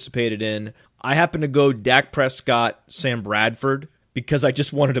I participated in, I happened to go Dak Prescott, Sam Bradford, because I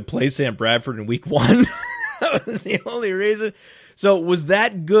just wanted to play Sam Bradford in week 1. That was the only reason. So was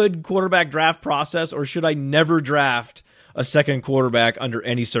that good quarterback draft process, or should I never draft a second quarterback under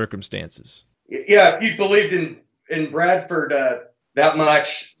any circumstances? Yeah, if you believed in Bradford that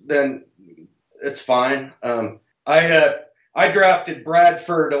much, then it's fine. I drafted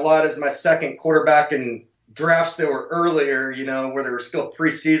Bradford a lot as my second quarterback in drafts that were earlier, where there were still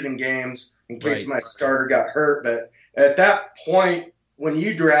preseason games in case my starter got hurt. But at that point, when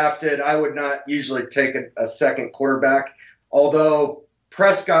you drafted, I would not usually take a second quarterback, although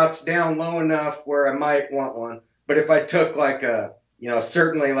Prescott's down low enough where I might want one. But if I took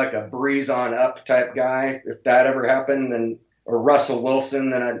certainly like a breeze on up type guy, if that ever happened, then or Russell Wilson,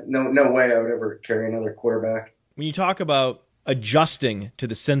 then no way I would ever carry another quarterback. When you talk about adjusting to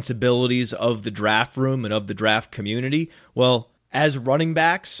the sensibilities of the draft room and of the draft community, well, as running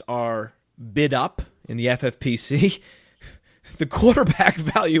backs are bid up in the FFPC, the quarterback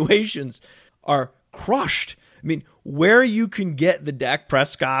valuations are crushed. I mean, where you can get the Dak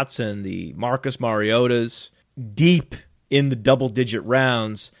Prescotts and the Marcus Mariotas deep in the double-digit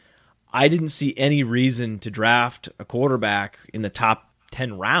rounds, I didn't see any reason to draft a quarterback in the top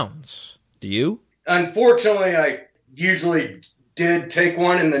 10 rounds. Do you? Unfortunately, I usually did take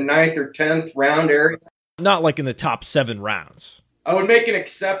one in the 9th or 10th round area. Not like in the top 7 rounds. I would make an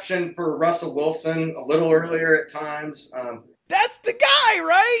exception for Russell Wilson a little earlier at times. That's the guy,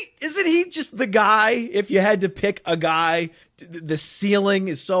 right? Isn't he just the guy? If you had to pick a guy, the ceiling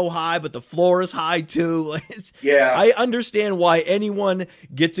is so high, but the floor is high too. Yeah. I understand why anyone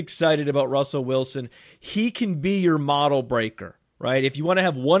gets excited about Russell Wilson. He can be your model breaker, right? If you want to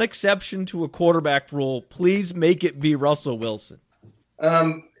have one exception to a quarterback rule, please make it be Russell Wilson.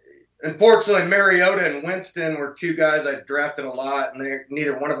 Unfortunately, Mariota and Winston were two guys I drafted a lot, and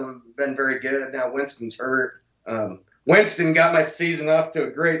neither one of them have been very good. Now Winston's hurt. Winston got my season off to a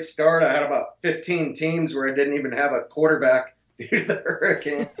great start. I had about 15 teams where I didn't even have a quarterback due to the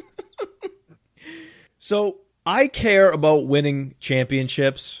hurricane. So I care about winning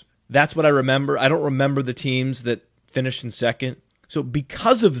championships That's what I remember. I don't remember the teams that finished in second. So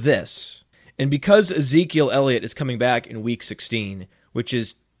because of this, and because Ezekiel Elliott is coming back in Week 16, which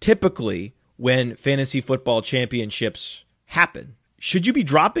is typically when fantasy football championships happen, should you be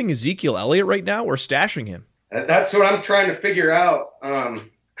dropping Ezekiel Elliott right now or stashing him? That's what I'm trying to figure out.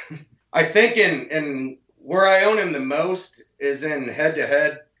 I think in where I own him the most is in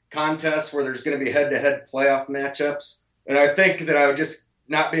head-to-head contests where there's going to be head-to-head playoff matchups. And I think that I would just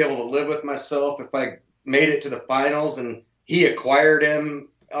not be able to live with myself if I made it to the finals and he acquired him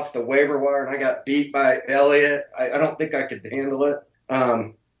off the waiver wire and I got beat by Elliott. I don't think I could handle it.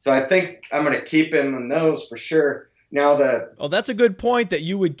 So I think I'm going to keep him in those for sure. Now that's a good point that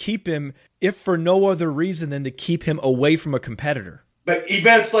you would keep him if for no other reason than to keep him away from a competitor. But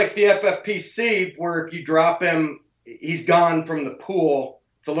events like the FFPC, where if you drop him, he's gone from the pool.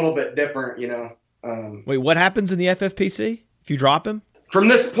 It's a little bit different, you know. Wait, what happens in the FFPC if you drop him? From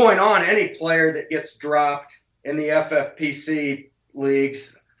this point on, any player that gets dropped in the FFPC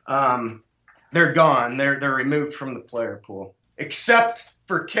leagues, they're gone. They're removed from the player pool, except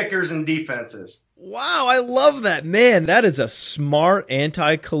for kickers and defenses. Wow, I love that. Man, that is a smart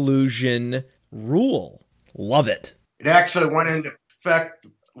anti-collusion rule. Love it. It actually went into effect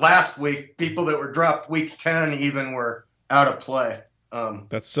last week. People that were dropped week 10 even were out of play.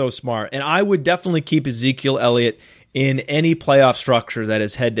 That's so smart. And I would definitely keep Ezekiel Elliott in any playoff structure that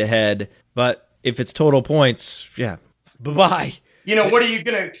is head-to-head. But if it's total points, yeah, bye-bye. You know, what are you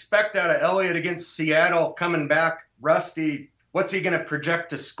going to expect out of Elliott against Seattle coming back rusty? What's he going to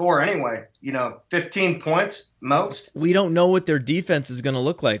project to score anyway? 15 points most? We don't know what their defense is going to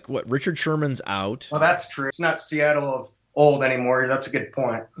look like. What, Richard Sherman's out? Well, that's true. It's not Seattle of old anymore. That's a good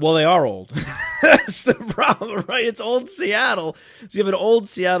point. Well, they are old. That's the problem, right? It's old Seattle. So you have an old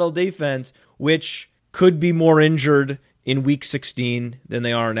Seattle defense, which could be more injured in Week 16 than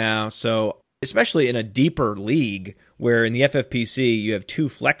they are now. So especially in a deeper league where in the FFPC you have 2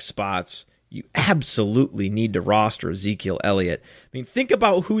 flex spots, you absolutely need to roster Ezekiel Elliott. I mean, think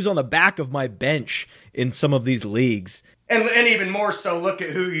about who's on the back of my bench in some of these leagues. And even more so, look at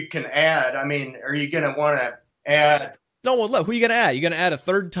who you can add. I mean, are you going to want to add? No, well, look, who are you going to add? You going to add a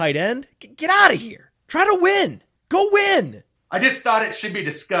third tight end? Get out of here. Try to win. Go win. I just thought it should be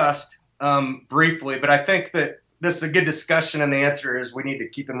discussed briefly, but I think that this is a good discussion, and the answer is we need to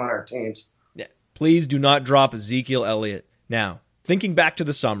keep him on our teams. Yeah. Please do not drop Ezekiel Elliott. Now, thinking back to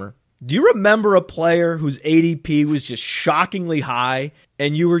the summer, do you remember a player whose ADP was just shockingly high,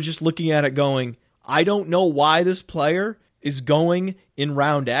 and you were just looking at it going, I don't know why this player is going in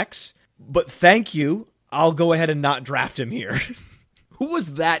round X, but thank you. I'll go ahead and not draft him here. Who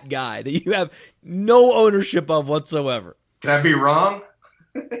was that guy that you have no ownership of whatsoever? Can I be wrong?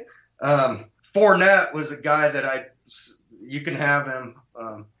 Fournette was a guy that you can have him.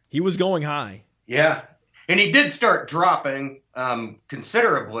 He was going high. Yeah. And he did start dropping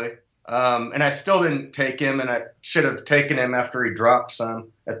considerably. And I still didn't take him, and I should have taken him after he dropped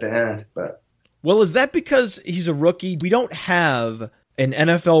some at the end. But well, is that because he's a rookie? We don't have an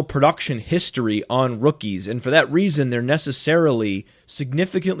NFL production history on rookies, and for that reason, they're necessarily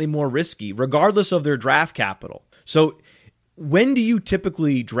significantly more risky, regardless of their draft capital. So when do you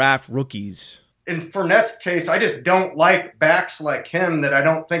typically draft rookies? In Fournette's case, I just don't like backs like him that I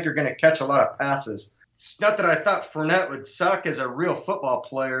don't think are going to catch a lot of passes. It's not that I thought Fournette would suck as a real football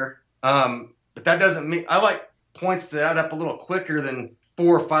player, but that doesn't mean I like points to add up a little quicker than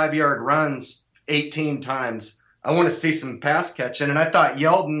 4 or 5 yard runs 18 times. I want to see some pass catching, and I thought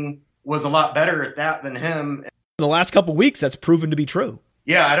Yeldon was a lot better at that than him. In the last couple of weeks, that's proven to be true.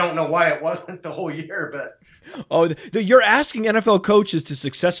 Yeah, I don't know why it wasn't the whole year, but oh, you're asking NFL coaches to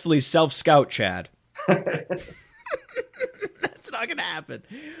successfully self-scout, Chad. That's not going to happen.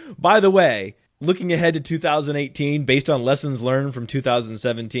 By the way, looking ahead to 2018, based on lessons learned from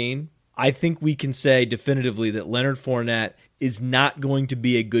 2017, I think we can say definitively that Leonard Fournette is not going to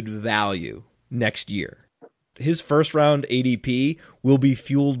be a good value next year. His first-round ADP will be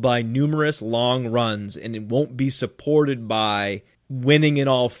fueled by numerous long runs, and it won't be supported by winning in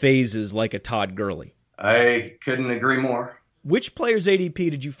all phases like a Todd Gurley. I couldn't agree more. Which player's ADP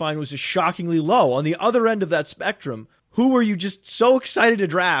did you find was just shockingly low? On the other end of that spectrum, who were you just so excited to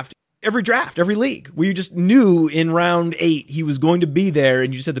draft, every league, where you just knew in round 8 he was going to be there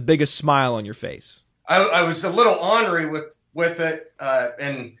and you just had the biggest smile on your face? I was a little ornery with it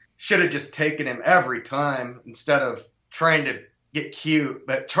and should have just taken him every time instead of trying to get cute.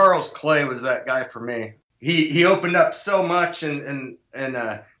 But Charles Clay was that guy for me. He opened up so much and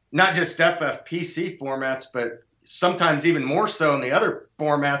not just FFPC formats, but sometimes even more so in the other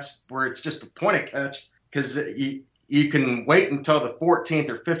formats where it's just a point of catch because he you can wait until the 14th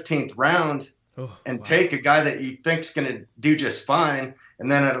or 15th round and take a guy that you think's going to do just fine.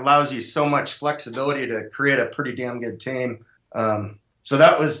 And then it allows you so much flexibility to create a pretty damn good team. So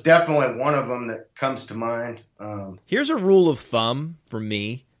that was definitely one of them that comes to mind. Here's a rule of thumb for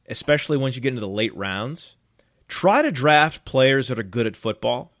me, especially once you get into the late rounds. Try to draft players that are good at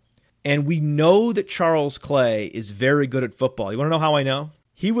football. And we know that Charles Clay is very good at football. You want to know how I know?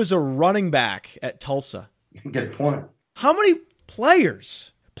 He was a running back at Tulsa. Good point. How many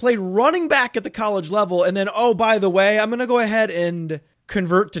players played running back at the college level and then, oh, by the way, I'm going to go ahead and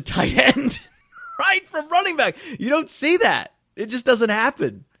convert to tight end, right, from running back? You don't see that. It just doesn't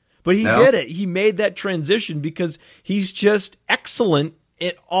happen. But he did it. He made that transition because he's just excellent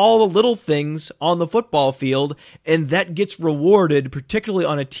at all the little things on the football field, and that gets rewarded, particularly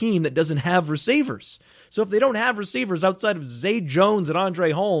on a team that doesn't have receivers. So if they don't have receivers outside of Zay Jones and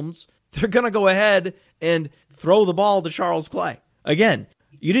Andre Holmes, they're going to go ahead and throw the ball to Charles Clay. Again,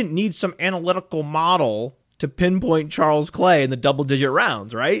 you didn't need some analytical model to pinpoint Charles Clay in the double-digit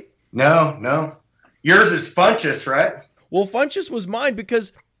rounds, right? No. Yours is Funchess, right? Well, Funchess was mine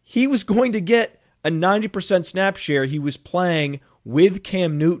because he was going to get a 90% snap share. He was playing with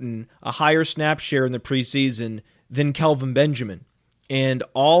Cam Newton, a higher snap share in the preseason than Kelvin Benjamin. And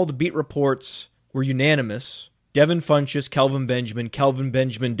all the beat reports were unanimous. Devin Funchess, Kelvin Benjamin,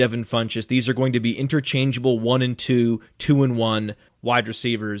 Devin Funchess. These are going to be interchangeable 1 and 2, 2 and 1 wide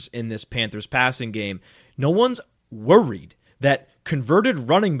receivers in this Panthers passing game. No one's worried that converted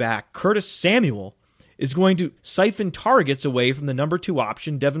running back Curtis Samuel is going to siphon targets away from the number 2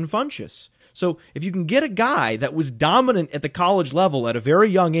 option, Devin Funchess. So if you can get a guy that was dominant at the college level at a very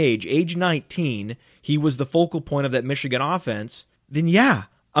young age 19, he was the focal point of that Michigan offense, then yeah,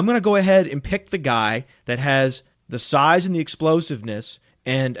 I'm going to go ahead and pick the guy that has the size and the explosiveness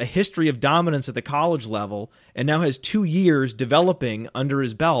and a history of dominance at the college level and now has 2 years developing under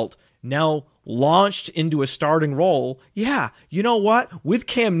his belt, now launched into a starting role. Yeah, you know what? With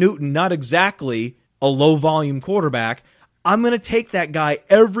Cam Newton, not exactly a low-volume quarterback, I'm going to take that guy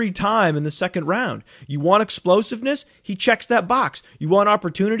every time in the second round. You want explosiveness? He checks that box. You want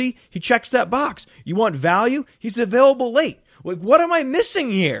opportunity? He checks that box. You want value? He's available late. Like, what am I missing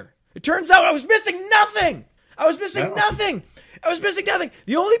here? It turns out I was missing nothing. Nothing.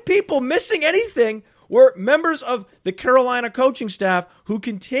 The only people missing anything were members of the Carolina coaching staff who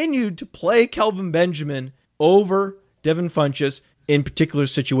continued to play Kelvin Benjamin over Devin Funchess in particular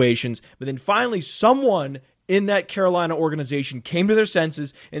situations. But then finally someone in that Carolina organization came to their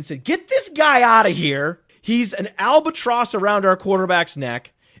senses and said, get this guy out of here. He's an albatross around our quarterback's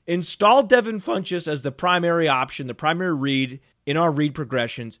neck. Install Devin Funchess as the primary option, the primary read in our read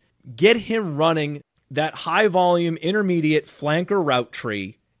progressions. Get him running that high-volume, intermediate flanker route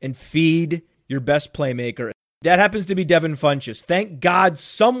tree and feed your best playmaker. That happens to be Devin Funchess. Thank God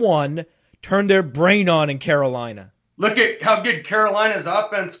someone turned their brain on in Carolina. Look at how good Carolina's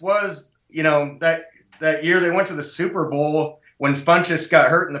offense was, that year they went to the Super Bowl when Funchess got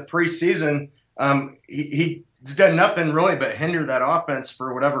hurt in the preseason. He's done nothing really but hinder that offense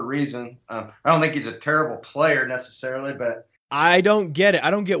for whatever reason. I don't think he's a terrible player necessarily, but I don't get it. I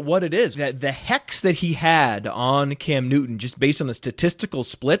don't get what it is. That the hex that he had on Cam Newton, just based on the statistical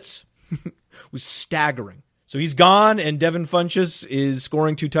splits, was staggering. So he's gone, and Devin Funchess is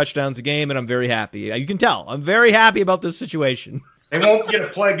scoring 2 touchdowns a game, and I'm very happy. You can tell. I'm very happy about this situation. They won't get to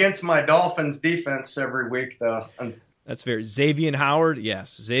play against my Dolphins defense every week, though. That's fair. Xavier Howard,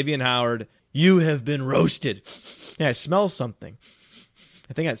 yes. Xavier Howard, you have been roasted. Yeah, I smell something.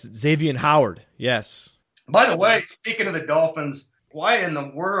 I think that's Xavier Howard, yes. By the way, speaking of the Dolphins, why in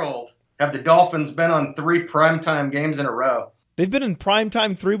the world have the Dolphins been on 3 primetime games in a row? They've been in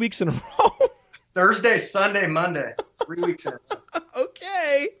primetime 3 weeks in a row. Thursday, Sunday, Monday. 3 weeks in a row.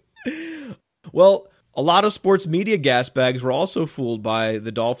 Okay. Well, a lot of sports media gasbags were also fooled by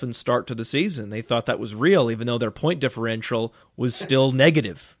the Dolphins' start to the season. They thought that was real, even though their point differential was still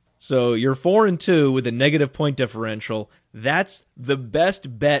negative. So you're 4-2 with a negative point differential. That's the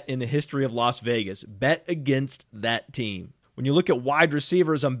best bet in the history of Las Vegas. Bet against that team. When you look at wide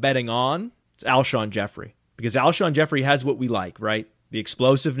receivers I'm betting on, it's Alshon Jeffrey. Because Alshon Jeffrey has what we like, right? The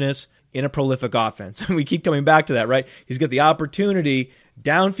explosiveness in a prolific offense. We keep coming back to that, right? He's got the opportunity,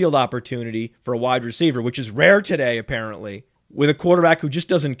 downfield opportunity for a wide receiver, which is rare today, apparently, with a quarterback who just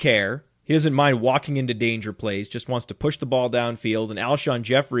doesn't care. He doesn't mind walking into danger plays, just wants to push the ball downfield, and Alshon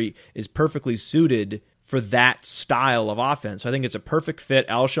Jeffrey is perfectly suited for that style of offense. So I think it's a perfect fit.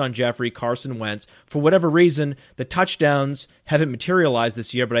 Alshon Jeffrey, Carson Wentz. For whatever reason, the touchdowns haven't materialized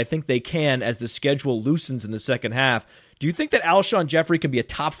this year, but I think they can as the schedule loosens in the second half. Do you think that Alshon Jeffrey can be a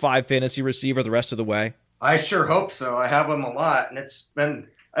top 5 fantasy receiver the rest of the way? I sure hope so. I have him a lot, and it's been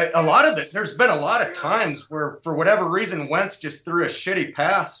a lot of it. There's been a lot of times where, for whatever reason, Wentz just threw a shitty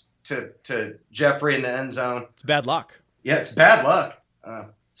pass to Jeffrey in the end zone. It's bad luck. Yeah, it's bad luck.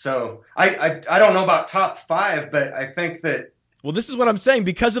 So I don't know about top 5, but I think that. Well, this is what I'm saying.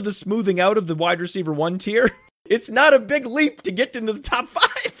 Because of the smoothing out of the wide receiver 1 tier, it's not a big leap to get into the top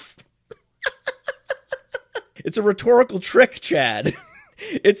 5. It's a rhetorical trick, Chad.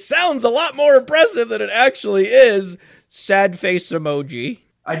 It sounds a lot more impressive than it actually is. Sad face emoji.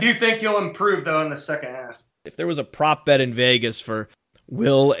 I do think you'll improve, though, in the second half. If there was a prop bet in Vegas for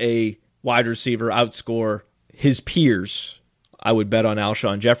will a wide receiver outscore his peers, I would bet on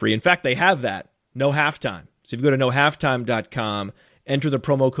Alshon Jeffrey. In fact, they have that. No halftime. So if you go to nohalftime.com, enter the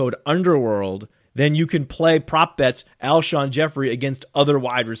promo code UNDERWORLD, then you can play prop bets Alshon Jeffrey against other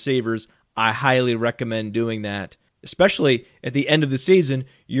wide receivers. I highly recommend doing that. Especially at the end of the season,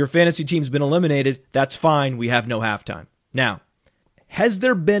 your fantasy team's been eliminated. That's fine. We have no halftime. Now, has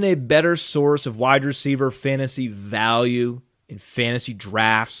there been a better source of wide receiver fantasy value in fantasy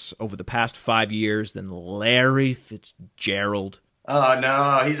drafts over the past 5 years than Larry Fitzgerald? Oh,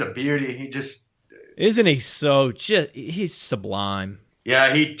 no, he's a beauty. Isn't he he's sublime.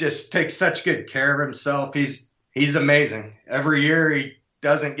 Yeah, he just takes such good care of himself. He's amazing. Every year he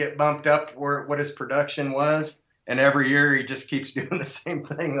doesn't get bumped up what his production was. And every year he just keeps doing the same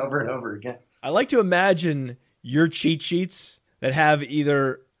thing over and over again. I like to imagine your cheat sheets that have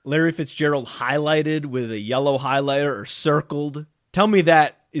either Larry Fitzgerald highlighted with a yellow highlighter or circled. Tell me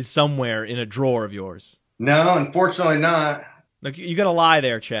that is somewhere in a drawer of yours. No, unfortunately not. Look, you got to lie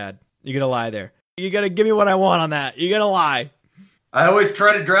there, Chad. You got to lie there. You got to give me what I want on that. You got to lie. I always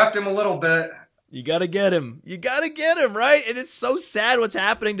try to draft him a little bit. You got to get him. You got to get him, right? And it's so sad what's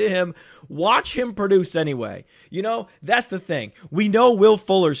happening to him. Watch him produce anyway. You know, that's the thing. We know Will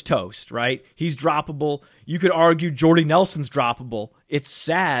Fuller's toast, right? He's droppable. You could argue Jordy Nelson's droppable. It's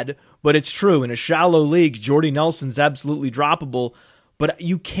sad, but it's true. In a shallow league, Jordy Nelson's absolutely droppable, but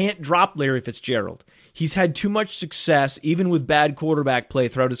you can't drop Larry Fitzgerald. He's had too much success, even with bad quarterback play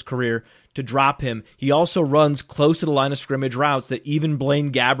throughout his career, to drop him. He also runs close to the line of scrimmage routes that even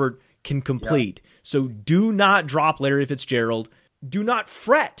Blaine Gabbert can complete. Yep. So do not drop Larry Fitzgerald. Do not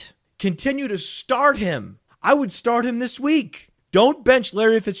fret. Continue to start him. I would start him this week. Don't bench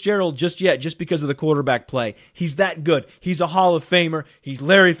Larry Fitzgerald just yet, just because of the quarterback play. He's that good. He's a Hall of Famer. He's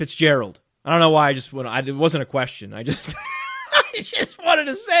Larry Fitzgerald. I don't know why it wasn't a question. I just wanted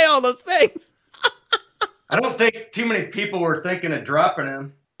to say all those things. I don't think too many people were thinking of dropping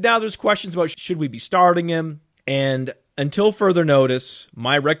him. Now there's questions about should we be starting him, and until further notice,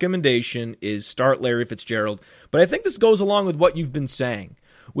 my recommendation is start Larry Fitzgerald. But I think this goes along with what you've been saying,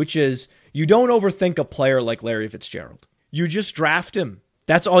 which is you don't overthink a player like Larry Fitzgerald. You just draft him.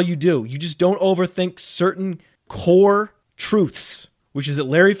 That's all you do. You just don't overthink certain core truths, which is that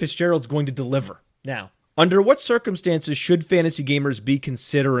Larry Fitzgerald's going to deliver. Now, under what circumstances should fantasy gamers be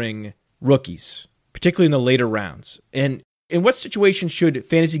considering rookies, particularly in the later rounds? And in what situation should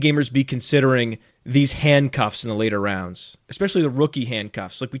fantasy gamers be considering these handcuffs in the later rounds, especially the rookie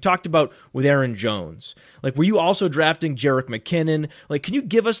handcuffs, like we talked about with Aaron Jones? Like, were you also drafting Jerick McKinnon? Like, can you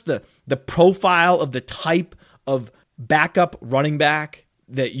give us the profile of the type of backup running back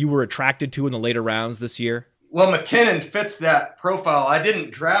that you were attracted to in the later rounds this year? Well, McKinnon fits that profile. I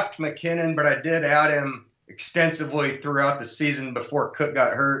didn't draft McKinnon, but I did add him extensively throughout the season before Cook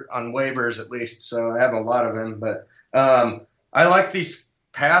got hurt on waivers, at least. So I have a lot of him, but I like these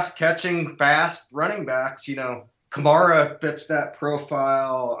pass-catching, fast running backs. You know, Kamara fits that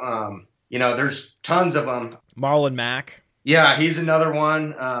profile. There's tons of them. Marlon Mack. Yeah, he's another one.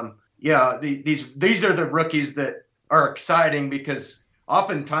 These are the rookies that are exciting because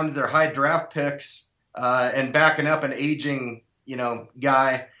oftentimes they're high draft picks and backing up an aging,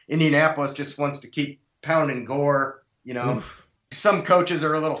 guy. Indianapolis just wants to keep pounding Gore. Oof. Some coaches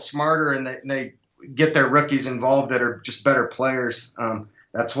are a little smarter and they get their rookies involved that are just better players.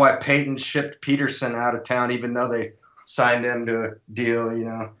 That's why Peyton shipped Peterson out of town, even though they signed him to a deal.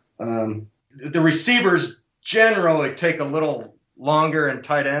 The receivers generally take a little longer in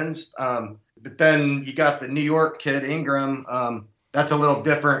tight ends, but then you got the New York kid Ingram. That's a little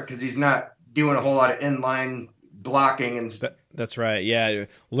different because he's not doing a whole lot of inline blocking and stuff. That's right. Yeah,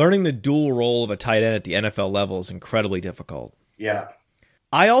 learning the dual role of a tight end at the NFL level is incredibly difficult. Yeah.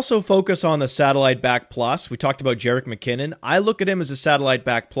 I also focus on the satellite back plus. We talked about Jerick McKinnon. I look at him as a satellite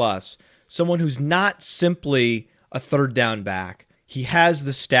back plus, someone who's not simply a third down back. He has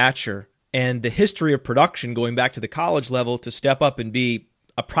the stature and the history of production going back to the college level to step up and be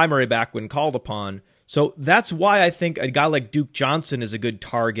a primary back when called upon. So that's why I think a guy like Duke Johnson is a good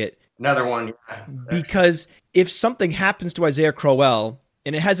target Another one. Yeah. Because if something happens to Isaiah Crowell,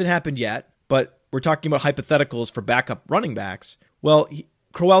 and it hasn't happened yet, but we're talking about hypotheticals for backup running backs, well,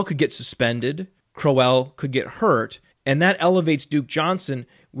 Crowell could get suspended, Crowell could get hurt, and that elevates Duke Johnson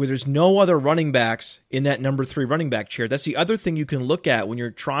where there's no other running backs in that number 3 running back chair. That's the other thing you can look at when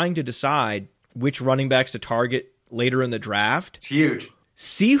you're trying to decide which running backs to target later in the draft. It's huge.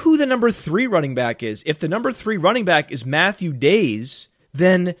 See who the number 3 running back is. If the number 3 running back is Matthew Days,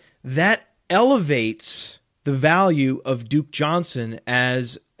 then that elevates the value of Duke Johnson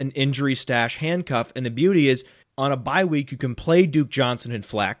as an injury stash handcuff. And the beauty is, on a bye week, you can play Duke Johnson in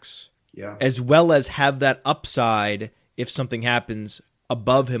flex, as well as have that upside if something happens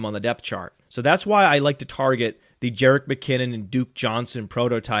above him on the depth chart. So that's why I like to target the Jerick McKinnon and Duke Johnson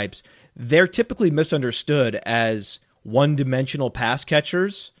prototypes. They're typically misunderstood as one-dimensional pass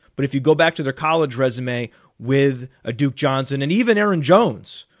catchers, but if you go back to their college resume with a Duke Johnson, and even Aaron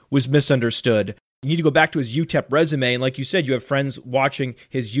Jones was misunderstood. You need to go back to his UTEP resume, and like you said, you have friends watching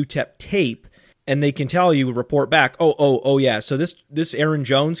his UTEP tape, and they can tell you, report back, oh yeah, so this Aaron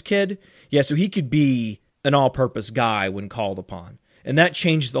Jones kid, yeah, so he could be an all-purpose guy when called upon. And that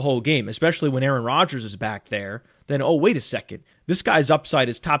changed the whole game, especially when Aaron Rodgers is back there. Then, oh, wait a second, this guy's upside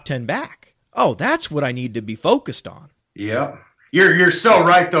is top 10 back. Oh, that's what I need to be focused on. Yeah. You're so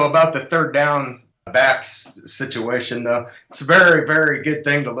right, though, about the third down backs situation, though. It's a very, very good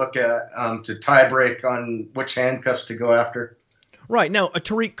thing to look at to tie break on which handcuffs to go after. Right. Now, a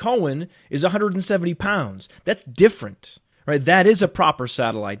Tariq Cohen is 170 pounds. That's different, right? That is a proper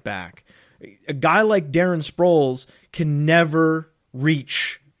satellite back. A guy like Darren Sproles can never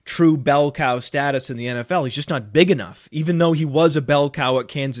reach true bell cow status in the NFL. He's just not big enough. Even though he was a bell cow at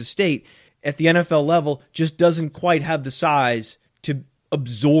Kansas State, at the NFL level, just doesn't quite have the size to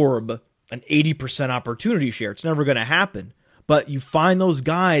absorb an 80% opportunity share. It's never going to happen. But you find those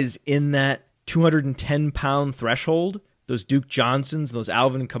guys in that 210-pound threshold, those Duke Johnsons, those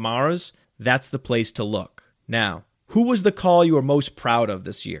Alvin Kamaras, that's the place to look. Now, who was the call you were most proud of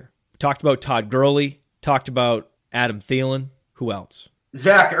this year? We talked about Todd Gurley, talked about Adam Thielen. Who else?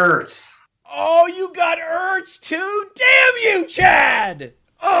 Zach Ertz. Oh, you got Ertz too? Damn you, Chad!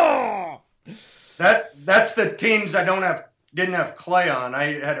 Oh! That's the teams I didn't have Clay on.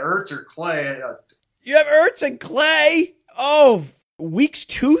 I had Ertz or Clay. You have Ertz and Clay? Oh, weeks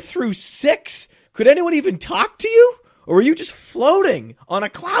 2 through 6? Could anyone even talk to you? Or were you just floating on a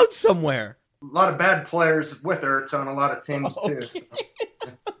cloud somewhere? A lot of bad players with Ertz on a lot of teams, too. So.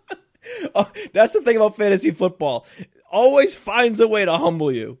 Oh, that's the thing about fantasy football. Always finds a way to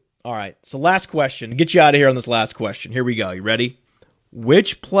humble you. All right, so last question. Get you out of here on this last question. Here we go. You ready?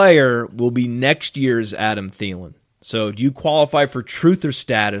 Which player will be next year's Adam Thielen? So do you qualify for truth or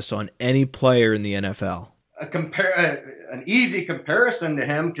status on any player in the NFL? An easy comparison to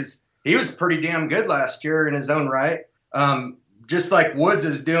him because he was pretty damn good last year in his own right. Just like Woods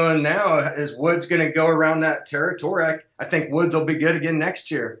is doing now, is Woods going to go around that territory? I think Woods will be good again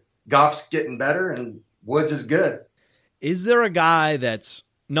next year. Goff's getting better, and Woods is good. Is there a guy that's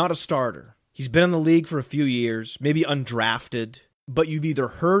not a starter? He's been in the league for a few years, maybe undrafted, but you've either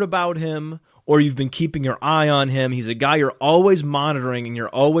heard about him or you've been keeping your eye on him. He's a guy you're always monitoring, and you're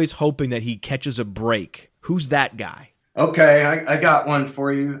always hoping that he catches a break. Who's that guy? Okay, I got one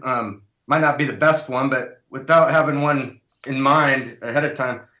for you. Might not be the best one, but without having one in mind ahead of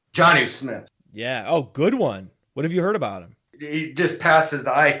time, Jonnu Smith. Yeah. Oh, good one. What have you heard about him? He just passes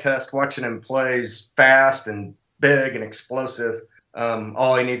the eye test. Watching him play, he's fast and big and explosive.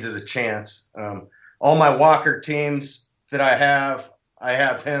 All he needs is a chance. All my Walker teams that I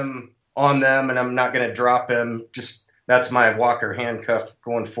have him on them, and I'm not going to drop him. Just that's my Walker handcuff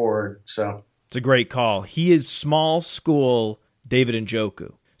going forward. So it's a great call. He is small school David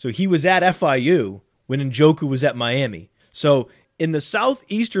Njoku. So he was at FIU when Njoku was at Miami. So in the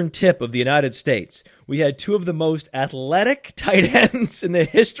southeastern tip of the United States, we had two of the most athletic tight ends in the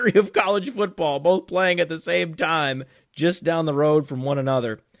history of college football, both playing at the same time, just down the road from one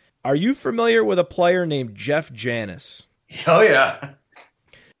another. Are you familiar with a player named Jeff Janis? Oh, yeah.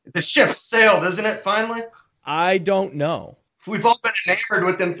 The ship sailed, isn't it, finally? I don't know. We've all been enamored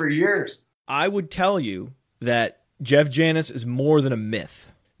with him for years. I would tell you that Jeff Janis is more than a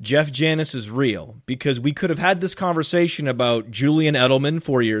myth. Jeff Janis is real, because we could have had this conversation about Julian Edelman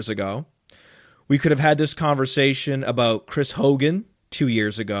 4 years ago. We could have had this conversation about Chris Hogan 2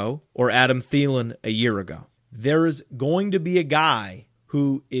 years ago, or Adam Thielen a year ago. There is going to be a guy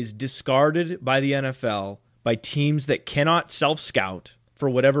who is discarded by the NFL by teams that cannot self-scout for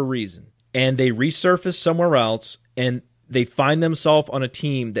whatever reason, and they resurface somewhere else, and they find themselves on a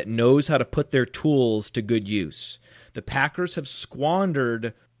team that knows how to put their tools to good use. The Packers have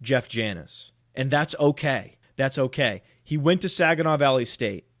squandered Jeff Janis. And that's okay. That's okay. He went to Saginaw Valley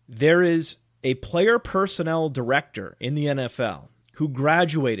State. There is a player personnel director in the NFL who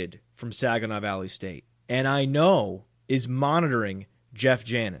graduated from Saginaw Valley State, and I know is monitoring Jeff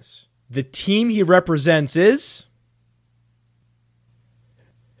Janis. The team he represents is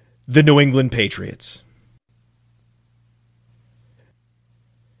the New England Patriots.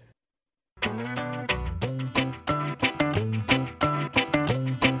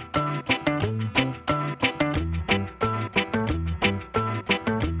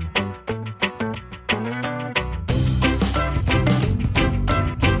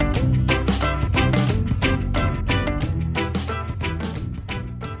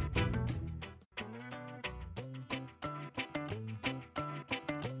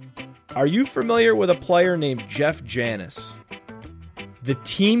 Are you familiar with a player named Jeff Janis? The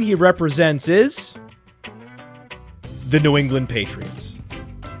team he represents is the New England Patriots.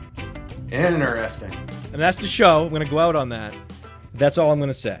 Interesting. And that's the show. I'm going to go out on that. That's all I'm going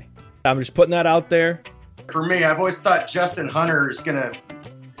to say. I'm just putting that out there. For me, I've always thought Justin Hunter is going to,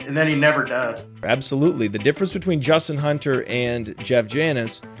 and then he never does. Absolutely. The difference between Justin Hunter and Jeff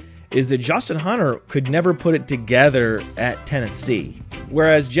Janis is that Justin Hunter could never put it together at Tennessee.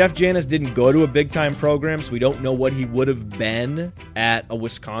 Whereas Jeff Janis didn't go to a big-time program, so we don't know what he would have been at a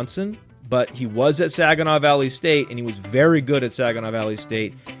Wisconsin. But he was at Saginaw Valley State, and he was very good at Saginaw Valley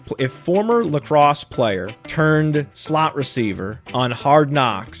State. If former lacrosse player turned slot receiver on Hard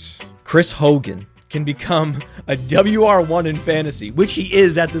Knocks, Chris Hogan, can become a WR1 in fantasy, which he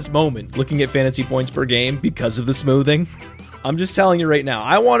is at this moment, looking at fantasy points per game because of the smoothing. I'm just telling you right now,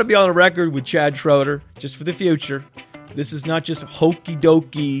 I want to be on the record with Chad Schroeder, just for the future. This is not just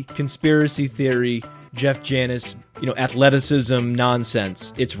hokey-dokey conspiracy theory, Jeff Janis, athleticism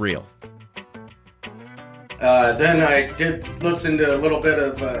nonsense. It's real. Then I did listen to a little bit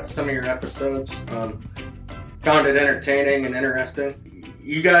of some of your episodes. Found it entertaining and interesting.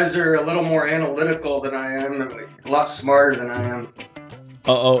 You guys are a little more analytical than I am, a lot smarter than I am.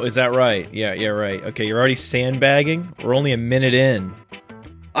 Oh, is that right? Yeah, right. Okay, you're already sandbagging? We're only a minute in.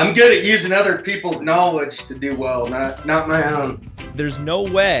 I'm good at using other people's knowledge to do well, not my own. There's no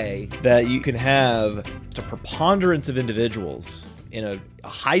way that you can have a preponderance of individuals in a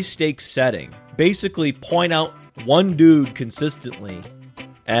high-stakes setting basically point out one dude consistently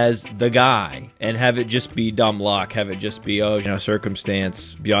as the guy and have it just be dumb luck, have it just be,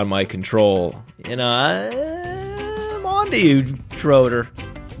 circumstance beyond my control. I'm on to you, Schroeder.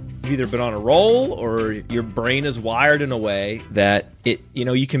 You've either been on a roll or your brain is wired in a way that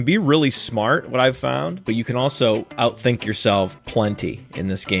you can be really smart, what I've found, but you can also outthink yourself plenty in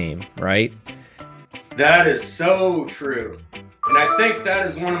this game, right? That is so true. And I think that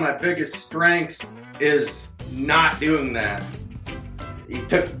is one of my biggest strengths is not doing that. He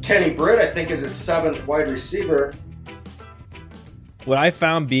took Kenny Britt, I think, as his 7th wide receiver. What I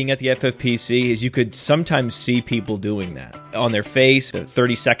found being at the FFPC is you could sometimes see people doing that on their face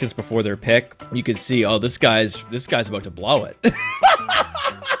 30 seconds before their pick. You could see, this guy's about to blow it.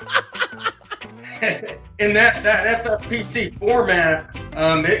 In that FFPC format,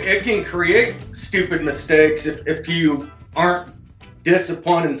 it can create stupid mistakes if you aren't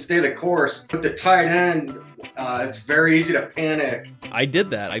disciplined and stay the course. With the tight end, it's very easy to panic. I did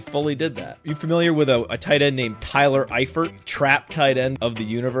that. I fully did that. You familiar with a tight end named Tyler Eifert? Trap tight end of the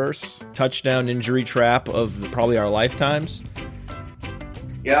universe. Touchdown injury trap of probably our lifetimes.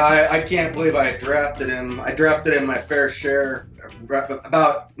 Yeah, I can't believe I drafted him. I drafted him my fair share,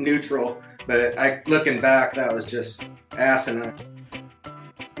 about neutral. But looking back, that was just asinine.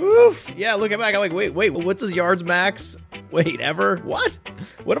 Oof. Yeah, looking back, I'm like, wait, what's his yards max? Wait, ever? What?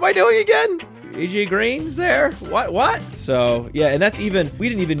 What am I doing again? AJ Green's there? What? So, yeah, and we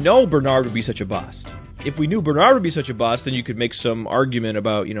didn't even know Bernard would be such a bust. If we knew Bernard would be such a bust, then you could make some argument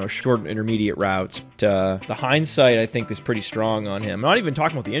about, short and intermediate routes. But, the hindsight, I think, is pretty strong on him. I'm not even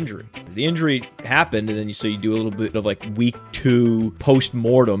talking about the injury. The injury happened, and then you do a little bit of week 2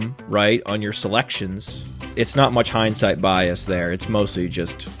 post-mortem, right, on your selections. It's not much hindsight bias there. It's mostly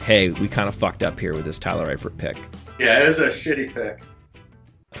just, hey, we kind of fucked up here with this Tyler Eifert pick. Yeah, it was a shitty pick.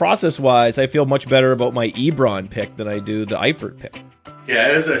 Process-wise, I feel much better about my Ebron pick than I do the Eifert pick.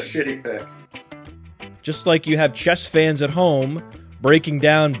 Yeah, it was a shitty pick. Just like you have chess fans at home breaking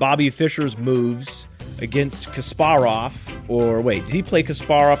down Bobby Fischer's moves against Kasparov. Or, wait, did he play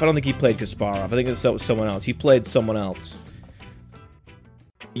Kasparov? I don't think he played Kasparov. I think it was someone else. He played someone else.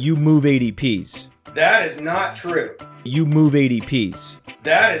 You move ADPs. That is not true. You move ADPs.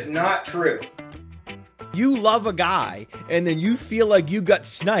 That is not true. You love a guy, and then you feel like you got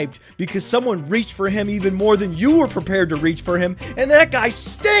sniped because someone reached for him even more than you were prepared to reach for him, and that guy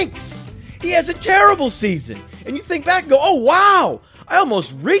stinks. He has a terrible season. And you think back and go, oh, wow, I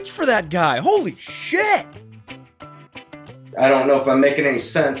almost reached for that guy. Holy shit. I don't know if I'm making any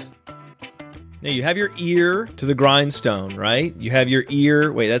sense. Now, you have your ear to the grindstone, right? You have your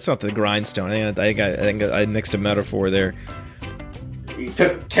ear. Wait, that's not the grindstone. I think I mixed a metaphor there. He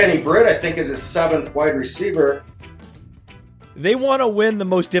took Kenny Britt, I think, as his 7th wide receiver. They want to win the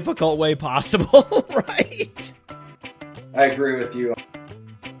most difficult way possible, right? I agree with you.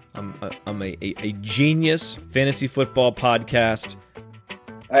 I'm a genius fantasy football podcast.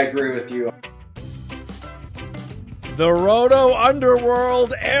 I agree with you. The Roto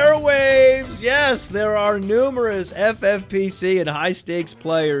Underworld airwaves. Yes, there are numerous FFPC and high-stakes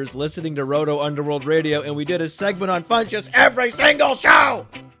players listening to Roto Underworld Radio, and we did a segment on Funchess every single show.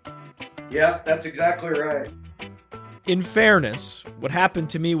 Yeah, that's exactly right. In fairness, what happened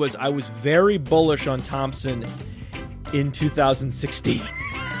to me was I was very bullish on Thompson in 2016.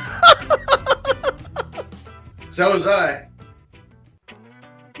 So was I.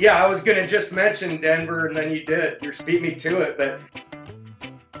 Yeah, I was going to just mention Denver, and then you did. You beat me to it, but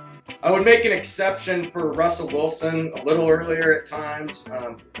I would make an exception for Russell Wilson a little earlier at times.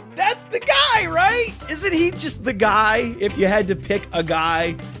 That's the guy, right? Isn't he just the guy? If you had to pick a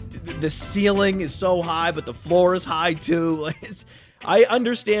guy, the ceiling is so high, but the floor is high too. I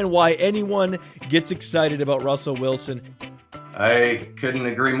understand why anyone gets excited about Russell Wilson. I couldn't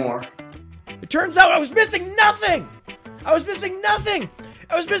agree more. It turns out I was missing nothing. I was missing nothing.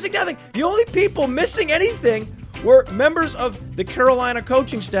 The only people missing anything were members of the Carolina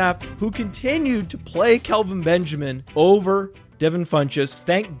coaching staff who continued to play Kelvin Benjamin over Devin Funchess.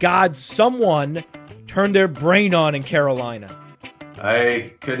 Thank God someone turned their brain on in Carolina.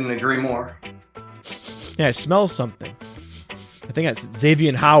 I couldn't agree more. Yeah, I smell something. I think that's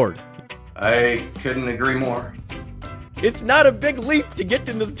Xavier Howard. I couldn't agree more. It's not a big leap to get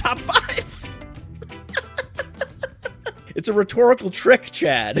into the top 5. It's a rhetorical trick,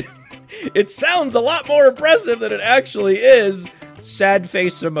 Chad. It sounds a lot more impressive than it actually is. Sad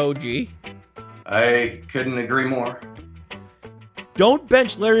face emoji. I couldn't agree more. Don't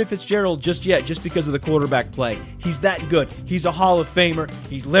bench Larry Fitzgerald just yet, just because of the quarterback play. He's that good. He's a Hall of Famer.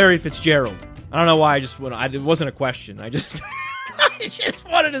 He's Larry Fitzgerald. I don't know why it wasn't a question. I just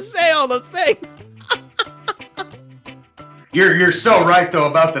wanted to say all those things. You're so right, though,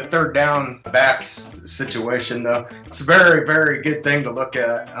 about the third down backs situation, though. It's a very, very good thing to look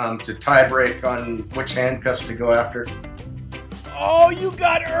at to tie break on which handcuffs to go after. Oh, you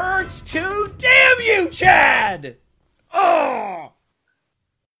got Ertz, too? Damn you, Chad! Oh!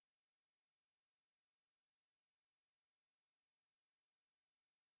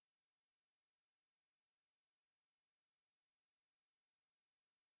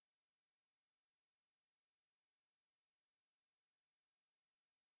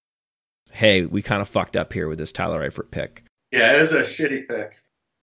 Hey, we kind of fucked up here with this Tyler Eifert pick. Yeah, it was a shitty pick.